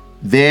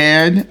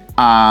 Then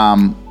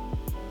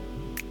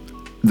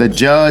the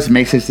judge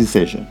makes his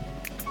decision.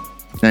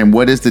 And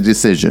what is the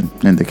decision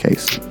in the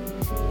case?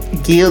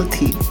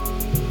 Guilty.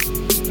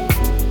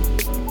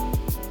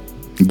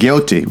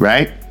 Guilty,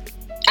 right?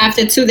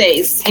 After 2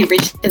 days, he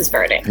reached his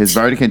verdict. His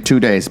verdict in 2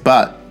 days.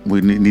 But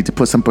we need to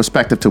put some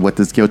perspective to what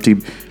this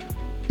guilty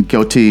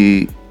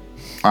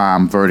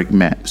verdict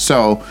meant.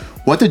 So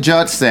what the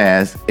judge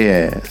says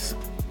is,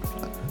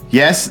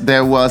 yes,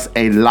 there was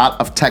a lot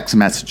of text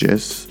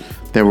messages.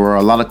 There were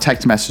a lot of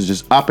text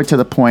messages up until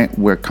the point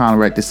where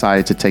Conrad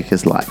decided to take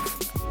his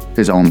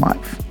own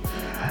life.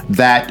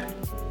 That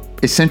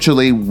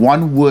essentially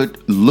one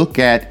would look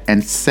at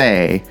and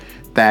say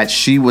that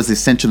she was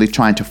essentially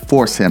trying to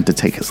force him to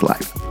take his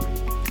life,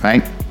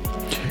 right?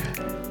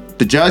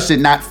 The judge did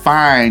not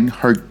find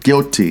her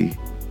guilty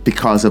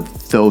because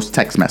of those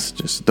text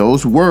messages,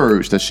 those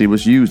words that she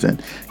was using.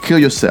 Kill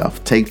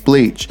yourself, take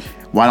bleach.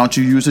 Why don't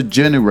you use a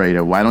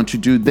generator? Why don't you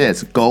do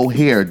this? Go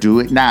here, do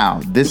it now,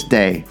 this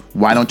day.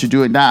 Why don't you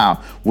do it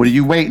now? What are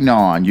you waiting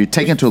on? You're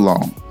taking too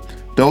long.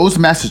 Those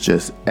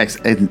messages, as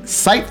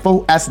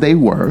insightful as they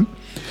were,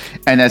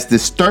 and as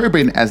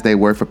disturbing as they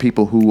were for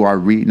people who are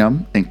reading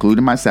them,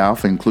 including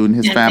myself, including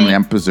his family,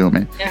 I'm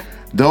presuming,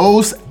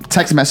 those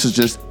text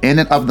messages in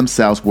and of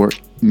themselves were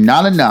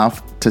not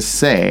enough to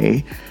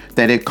say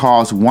that it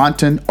caused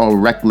wanton or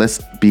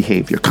reckless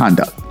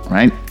conduct,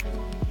 right?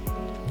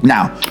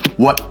 Now,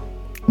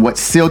 what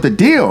sealed the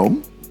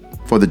deal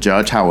for the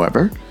judge,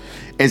 however,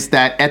 is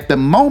that at the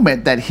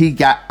moment that he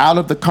got out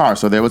of the car,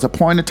 so there was a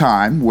point in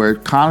time where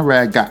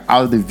Conrad got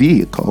out of the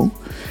vehicle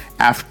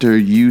after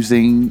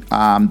using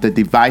the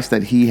device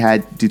that he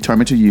had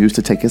determined to use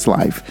to take his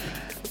life.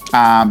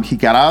 He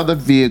got out of the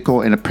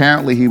vehicle and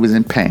apparently he was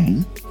in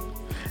pain,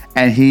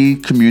 and he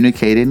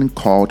communicated and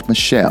called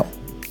Michelle.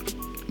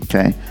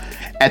 Okay.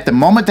 At the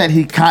moment that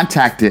he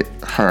contacted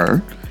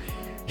her,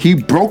 he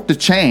broke the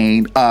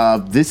chain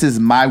of, this is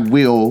my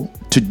will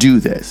to do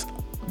this.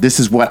 This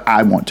is what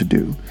I want to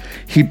do.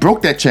 He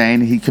broke that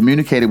chain. He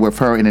communicated with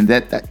her. And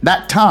at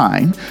that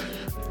time,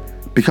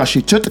 because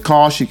she took the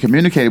call, she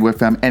communicated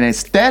with him. And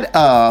instead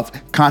of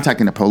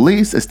contacting the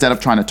police, instead of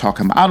trying to talk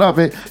him out of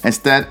it,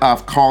 instead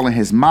of calling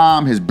his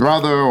mom, his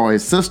brother, or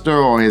his sister,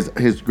 or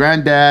his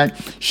granddad,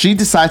 she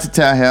decided to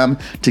tell him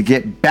to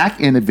get back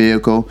in the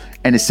vehicle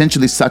and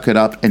essentially suck it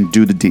up and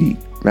do the deed,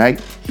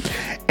 right?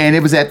 And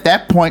it was at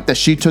that point that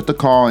she took the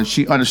call and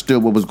she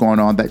understood what was going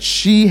on, that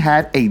she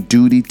had a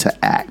duty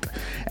to act.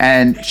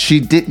 And she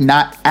did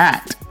not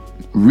act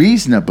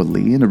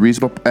reasonably,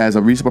 as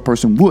a reasonable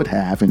person would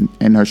have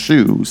in her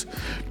shoes,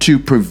 to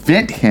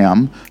prevent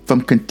him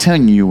from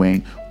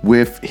continuing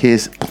with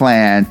his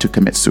plan to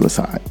commit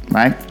suicide,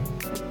 right?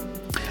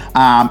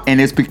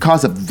 And it's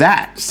because of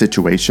that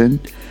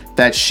situation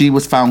that she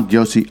was found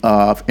guilty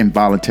of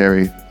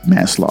involuntary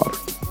manslaughter,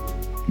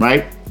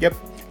 right? Yep.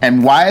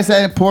 And why is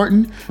that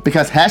important?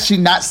 Because had she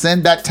not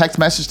sent that text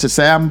message to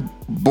Sam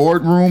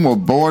Boardroom or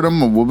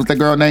Boredom, or what was that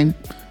girl name?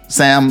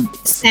 Sam.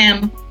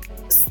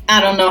 I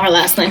don't know her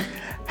last name.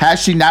 Had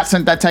she not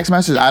sent that text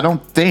message, I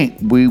don't think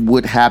we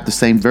would have the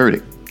same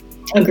verdict.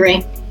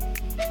 Agree.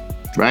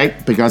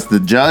 Right? Because the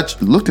judge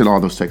looked at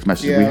all those text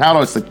messages. Yeah. We had all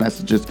those text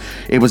messages.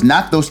 It was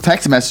not those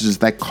text messages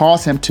that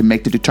caused him to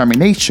make the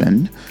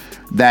determination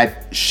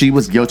that she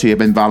was guilty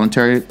of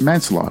involuntary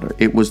manslaughter.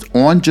 It was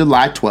on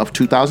July 12,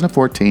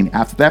 2014,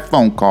 after that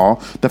phone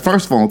call, the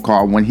first phone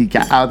call when he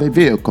got out of the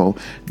vehicle,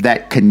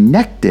 that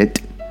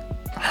connected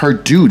her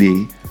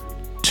duty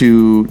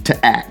to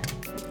act.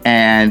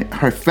 And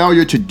her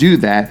failure to do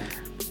that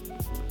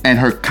and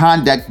her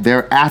conduct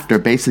thereafter,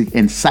 basically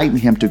inciting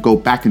him to go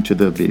back into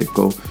the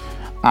vehicle,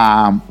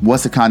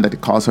 was the conduct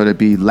that caused her to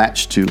be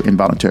latched to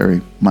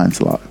involuntary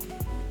manslaughter.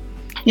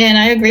 Yeah, and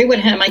I agree with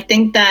him. I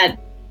think that,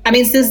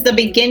 since the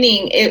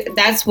beginning,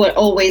 that's what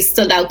always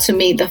stood out to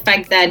me. The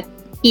fact that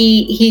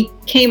he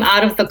came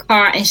out of the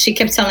car and she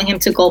kept telling him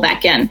to go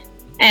back in.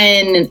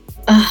 And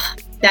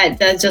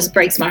that just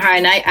breaks my heart.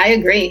 And I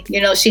agree.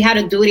 She had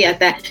a duty at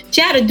that.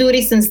 She had a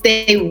duty since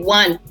day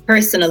one,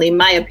 personally, in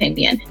my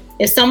opinion.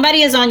 If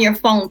somebody is on your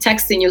phone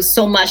texting you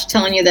so much,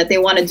 telling you that they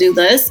want to do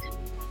this,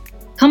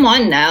 come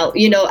on now.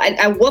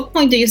 At what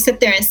point do you sit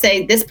there and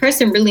say, this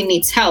person really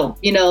needs help,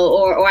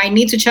 or I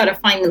need to try to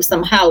find them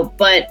some help?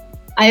 But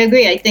I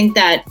agree. I think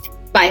that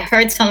by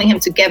her telling him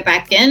to get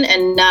back in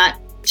and not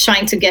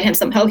trying to get him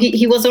some help,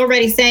 he was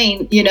already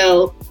saying,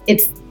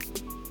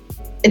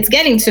 it's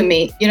getting to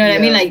me. You know what I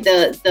mean? Like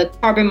the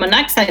carbon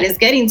monoxide is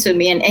getting to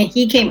me. And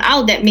he came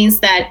out. That means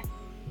that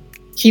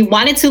he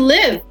wanted to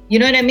live. You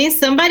know what I mean?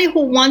 Somebody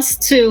who wants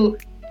to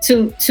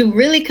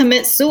really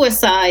commit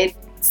suicide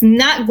is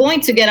not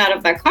going to get out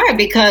of that car,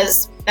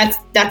 because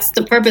that's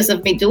the purpose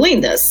of me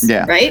doing this.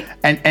 Yeah. Right.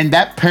 And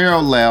that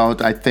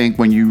paralleled, I think,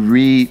 when you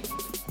read,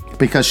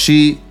 because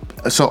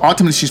so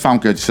ultimately she's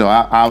found guilty. So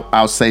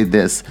I'll say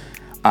this.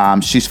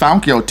 She's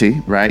found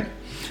guilty, right?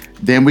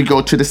 Then we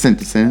go to the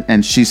sentencing,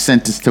 and she's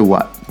sentenced to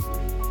what?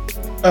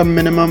 A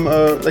minimum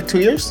of like 2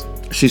 years?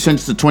 She's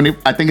sentenced to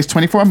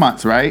 24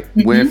 months, right?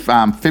 Mm-hmm. With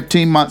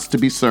 15 months to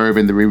be served,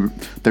 and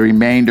the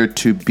remainder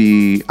to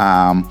be,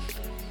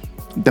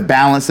 the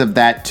balance of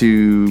that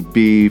to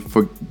be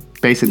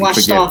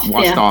washed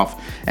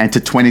off, and to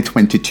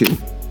 2022,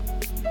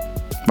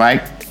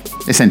 right?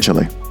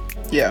 Essentially.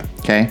 Yeah.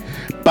 Okay.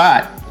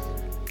 But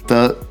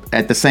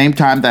at the same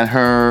time that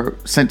her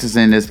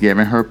sentencing is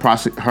given,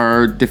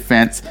 her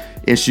defense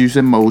issues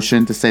a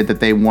motion to say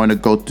that they want to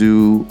go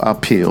through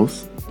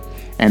appeals,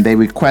 and they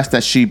request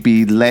that she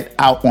be let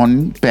out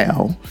on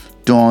bail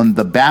during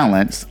the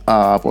balance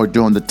of, or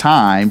during the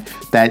time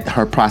that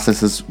her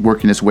process is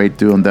working its way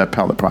through in the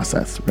appellate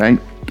process, right?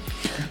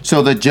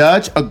 So the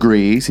judge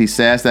agrees. He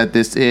says that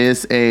this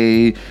is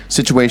a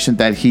situation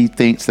that he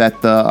thinks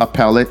that the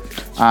appellate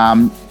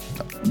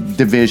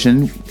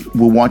division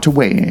will want to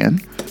weigh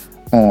in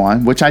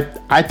on, which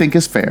I think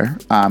is fair,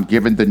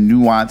 given the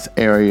nuanced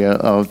area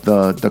of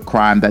the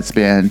crime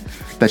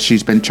that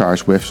she's been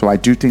charged with. So I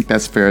do think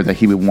that's fair that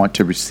he would want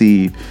to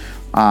receive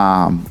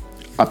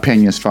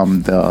opinions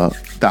from the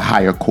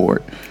higher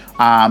court.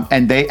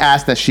 And they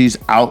ask that she's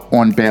out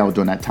on bail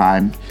during that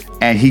time,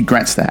 and he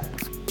grants that.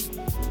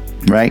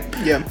 Right?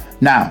 Yeah.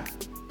 Now,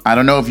 I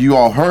don't know if you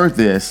all heard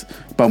this,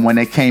 but when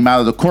they came out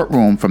of the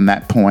courtroom from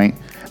that point,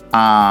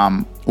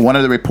 one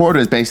of the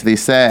reporters basically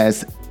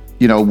says,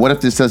 you know, what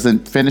if this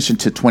doesn't finish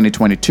until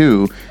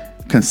 2022?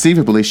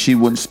 Conceivably, she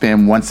wouldn't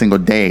spend one single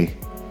day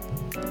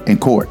in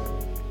court.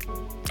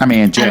 I mean,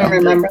 in jail. I don't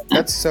remember that.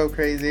 That's so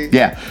crazy.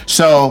 Yeah.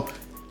 So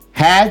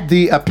had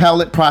the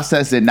appellate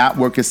process did not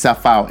work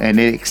itself out and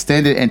it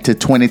extended into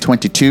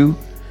 2022,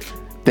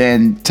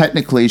 then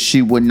technically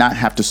she would not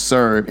have to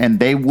serve, and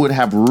they would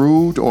have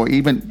ruled, or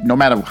even no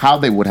matter how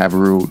they would have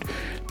ruled,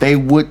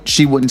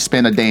 she wouldn't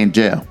spend a day in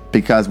jail,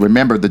 because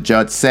remember, the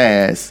judge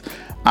says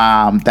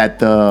that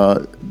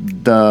the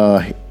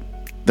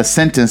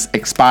sentence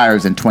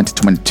expires in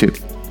 2022.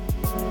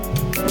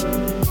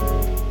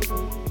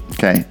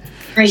 Okay.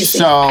 Crazy.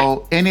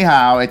 So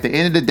anyhow, at the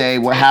end of the day,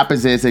 what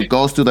happens is it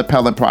goes through the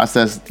appellate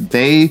process.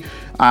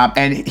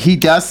 And he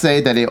does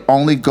say that it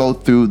only go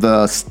through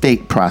the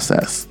state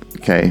process.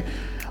 Okay.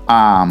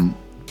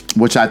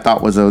 Which I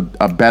thought was a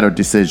better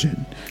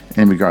decision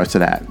in regards to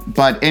that.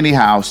 But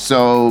anyhow,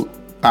 so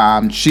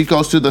she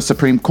goes to the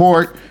Supreme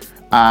Court,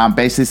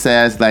 basically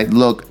says, like,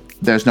 look,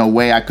 there's no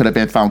way I could have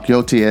been found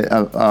guilty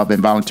of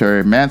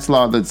involuntary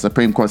manslaughter. The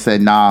Supreme Court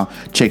said, nah,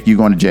 chick, you're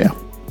going to jail,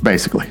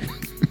 basically.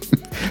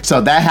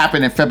 So that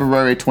happened in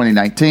February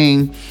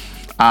 2019.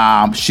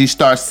 She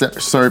starts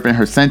serving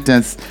her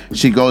sentence.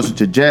 She goes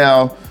into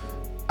jail.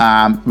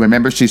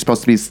 Remember, she's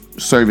supposed to be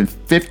serving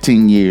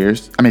 15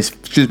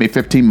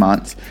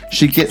 months.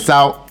 She gets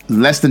out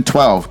less than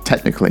 12,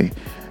 technically,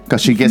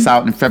 because she gets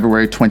out in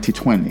February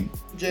 2020.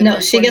 No,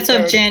 she gets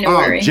out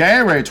January. Oh,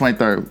 January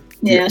 23rd.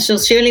 Yeah,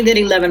 she only did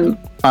 11.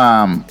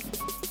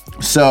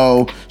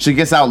 So she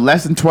gets out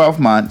less than 12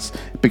 months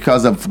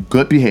because of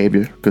good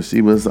behavior, because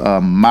she was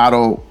a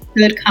model.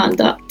 Good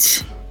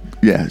conduct.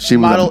 Yeah, she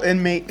was model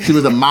inmate. She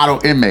was a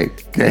model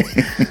inmate, okay?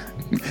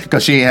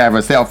 Because she didn't have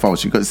her cell phone.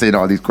 She couldn't send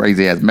all these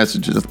crazy ass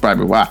messages. That's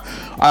probably why.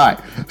 All right.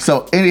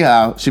 So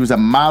anyhow, she was a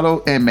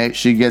model inmate.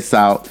 She gets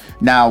out.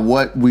 Now,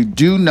 what we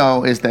do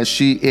know is that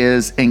she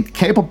is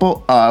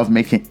incapable of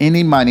making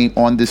any money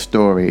on this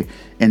story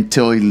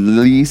until at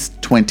least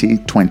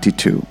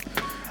 2022.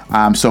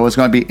 So it's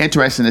going to be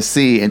interesting to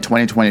see in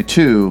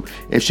 2022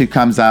 if she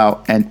comes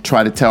out and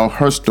try to tell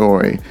her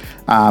story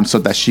so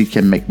that she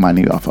can make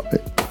money off of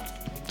it.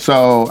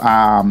 So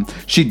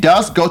she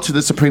does go to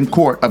the Supreme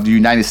Court of the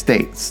United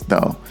States,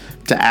 though,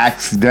 to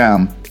ask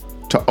them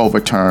to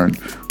overturn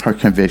her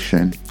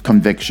conviction.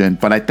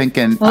 But I think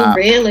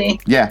really?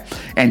 Yeah.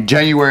 In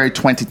January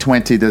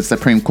 2020, the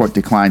Supreme Court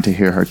declined to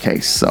hear her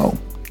case. So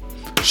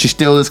she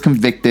still is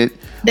convicted.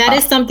 That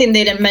is something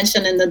they didn't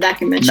mention in the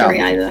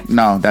documentary either.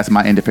 No, that's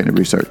my independent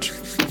research.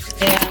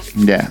 Yeah.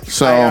 Yeah.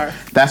 So IR.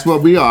 That's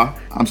what we are.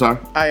 I'm sorry.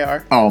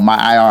 IR. Oh,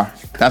 my IR.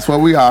 That's what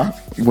we are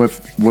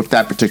with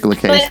that particular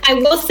case. But I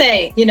will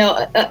say,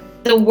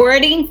 the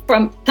wording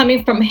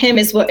coming from him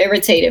is what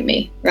irritated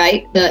me,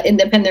 right? The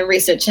independent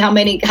research,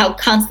 how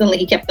constantly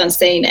he kept on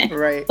saying it.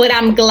 Right. But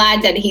I'm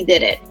glad that he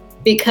did it,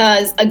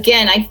 because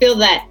again, I feel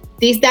that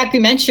these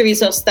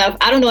documentaries of stuff,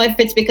 I don't know if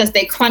it's because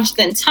they crunched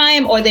in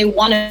time or they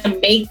want to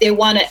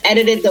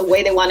edit it the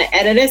way they want to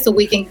edit it so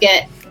we can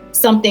get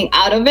something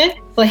out of it.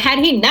 But had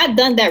he not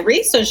done that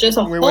research, there's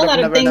a whole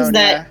lot of things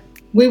that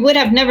we would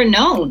have never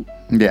known.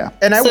 Yeah.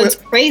 And it's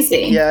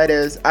crazy. Yeah, it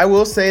is. I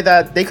will say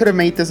that they could have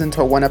made this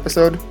into a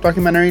 1-episode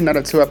documentary, not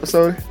a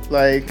 2-episode.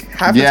 Like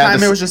half the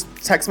time it was just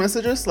text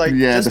messages. Like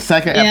the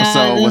second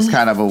episode was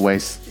kind of a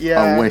waste.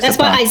 Yeah, that's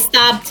why I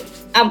stopped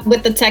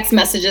with the text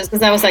messages,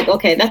 because I was like,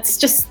 okay, that's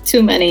just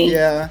too many.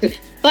 Yeah.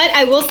 But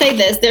I will say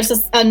this: there's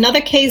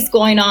another case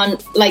going on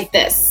like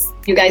this.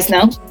 You guys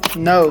know?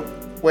 No.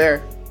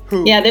 Where?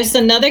 Who? Yeah, there's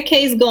another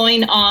case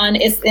going on.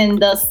 It's in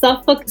the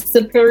Suffolk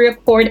Superior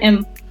Court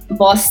in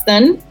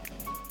Boston.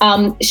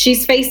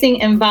 She's facing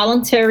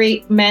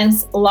involuntary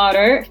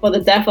manslaughter for the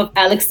death of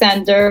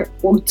Alexander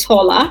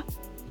Utola.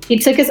 He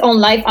took his own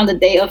life on the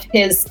day of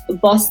his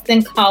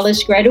Boston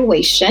College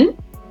graduation,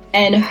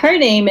 and her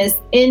name is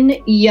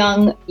In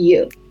Young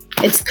Yu.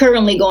 It's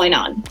currently going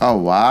on. Oh,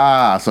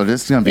 wow. So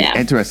this is going to be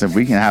interesting.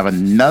 We can have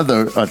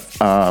another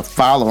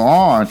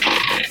follow-on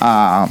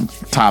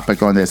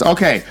topic on this.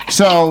 Okay,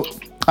 so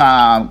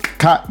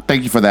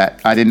thank you for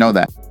that. I didn't know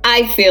that.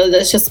 I feel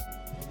that's just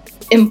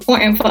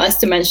important for us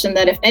to mention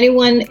that if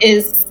anyone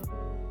is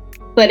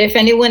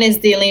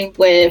dealing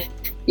with,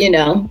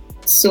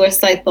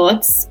 suicide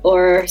thoughts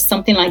or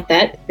something like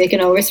that, they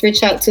can always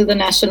reach out to the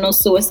National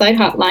Suicide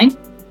Hotline.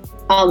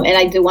 And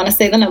I do want to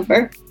say the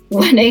number,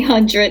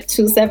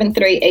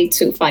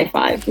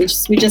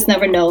 1-800-273-8255. We just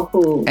never know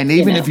who. And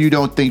even if you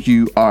don't think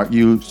you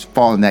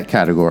fall in that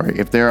category,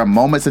 if there are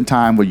moments in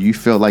time where you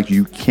feel like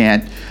you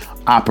can't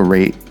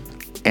operate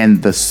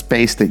in the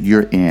space that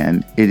you're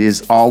in, it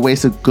is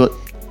always a good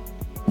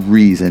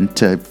reason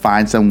to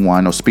find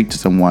someone or speak to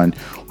someone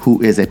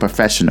who is a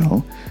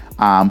professional,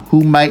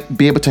 who might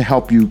be able to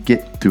help you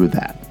get through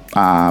that.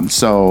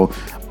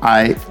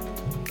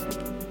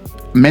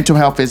 Mental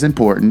health is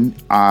important,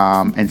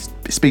 and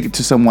speaking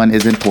to someone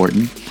is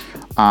important,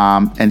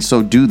 and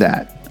so do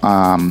that,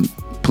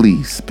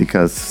 please,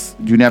 because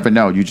you never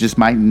know. You just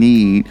might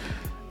need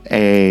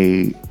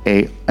an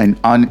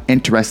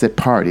uninterested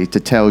party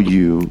to tell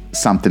you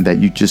something that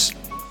you just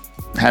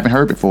haven't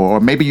heard before, or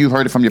maybe you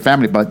heard it from your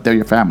family, but they're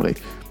your family,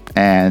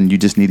 and you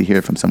just need to hear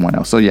it from someone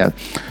else. So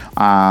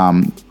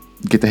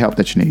get the help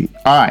that you need.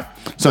 All right,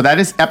 so that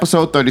is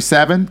episode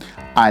 37.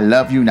 I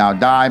Love You Now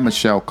Die,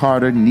 Michelle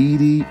Carter,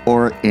 Needy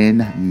or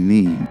in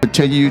Need.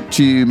 Continue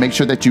to make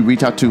sure that you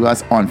reach out to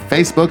us on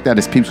Facebook. That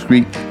is Peeps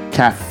Creek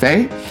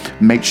Cafe.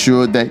 Make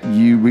sure that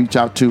you reach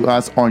out to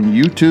us on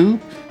YouTube.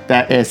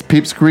 That is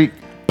Peeps Creek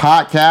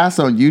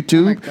Podcast on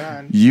YouTube. Oh my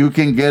God. You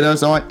can get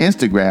us on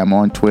Instagram,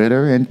 on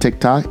Twitter, and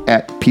TikTok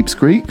at Peeps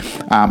Creek.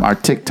 Our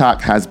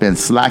TikTok has been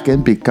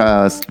slacking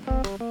because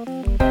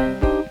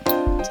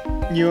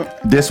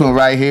this one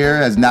right here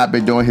has not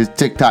been doing his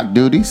TikTok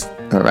duties.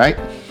 All right.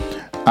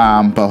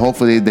 But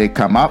hopefully they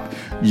come up.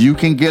 You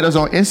can get us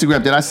on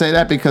Instagram. Did I say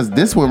that? Because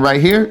this one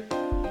right here,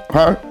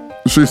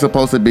 she's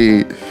supposed to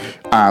be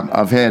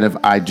ahead of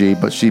IG,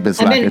 but she's been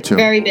slacking too. I've been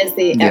very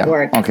busy at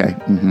work. Okay.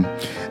 Mm-hmm.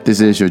 This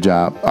is your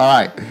job. All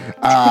right.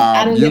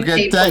 You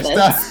can text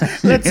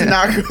us. Let's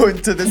not go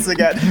into this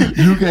again.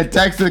 You can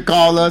text or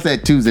call us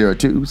at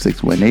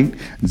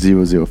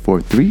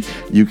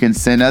 202-618-0043. You can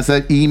send us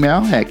an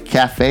email at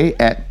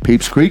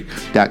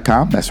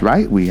cafe@peepscreek.com. That's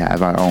right. We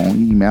have our own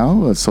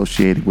email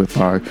associated with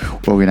our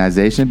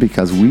organization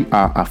because we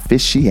are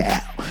official.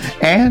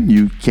 And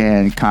you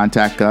can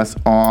contact us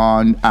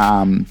on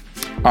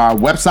our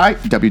website,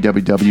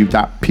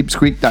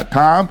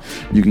 www.peepscreek.com.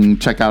 You can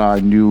check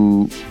out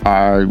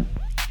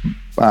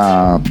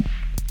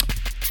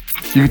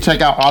you can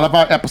check out all of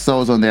our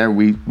episodes on there.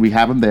 We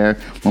have them there.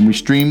 When we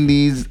stream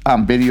these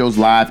videos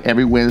live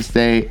every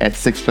Wednesday at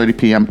 6:30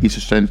 p.m.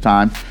 Eastern Standard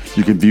Time,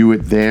 you can view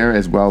it there,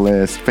 as well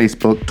as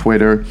Facebook,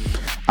 Twitter,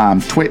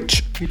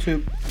 Twitch,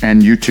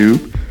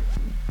 YouTube.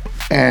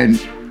 And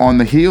on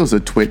the heels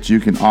of Twitch, you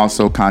can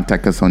also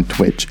contact us on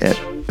Twitch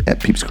at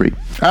Peeps Creek.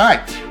 All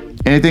right.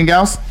 Anything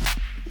else?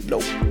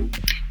 Nope.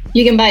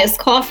 You can buy us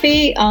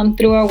coffee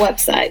through our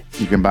website.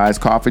 You can buy us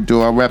coffee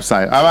through our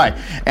website. All right.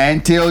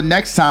 Until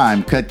next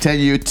time,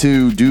 continue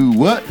to do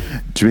what?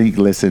 Drink,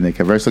 listen, and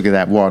converse. Look at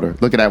that water.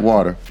 Look at that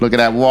water. Look at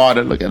that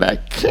water. Look at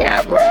that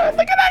camera.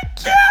 Look at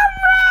that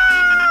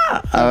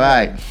camera. All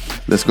right.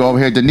 Let's go over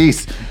here.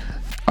 Denise,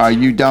 are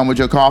you done with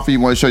your coffee?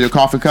 You want to show your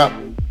coffee cup?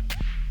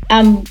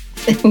 I'm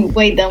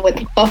way done with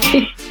the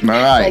coffee. All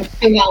right. Like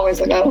 2 hours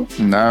ago.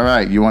 All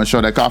right. You want to show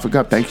that coffee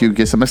cup? Thank you.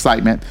 Get some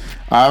excitement.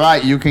 All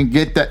right. You can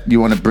get that. You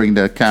want to bring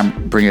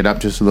it up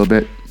just a little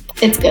bit?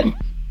 It's good.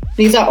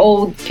 These are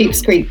old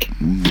Peeps Creek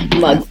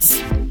mugs.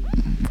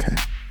 Okay.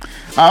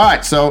 All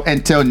right. So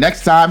until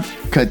next time,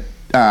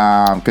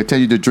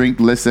 continue to drink,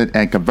 listen,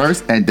 and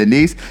converse. And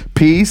Denise,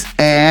 peace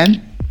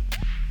and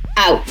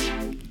out.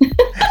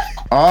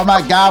 Oh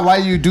my God. Why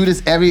do you do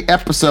this every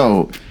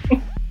episode?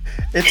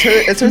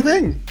 It's her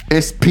thing.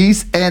 It's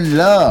peace and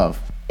love.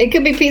 It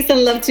could be peace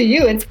and love to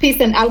you. It's peace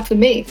and out to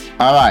me.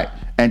 All right.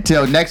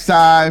 Until next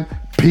time,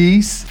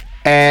 peace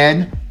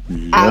and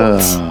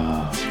love. Out.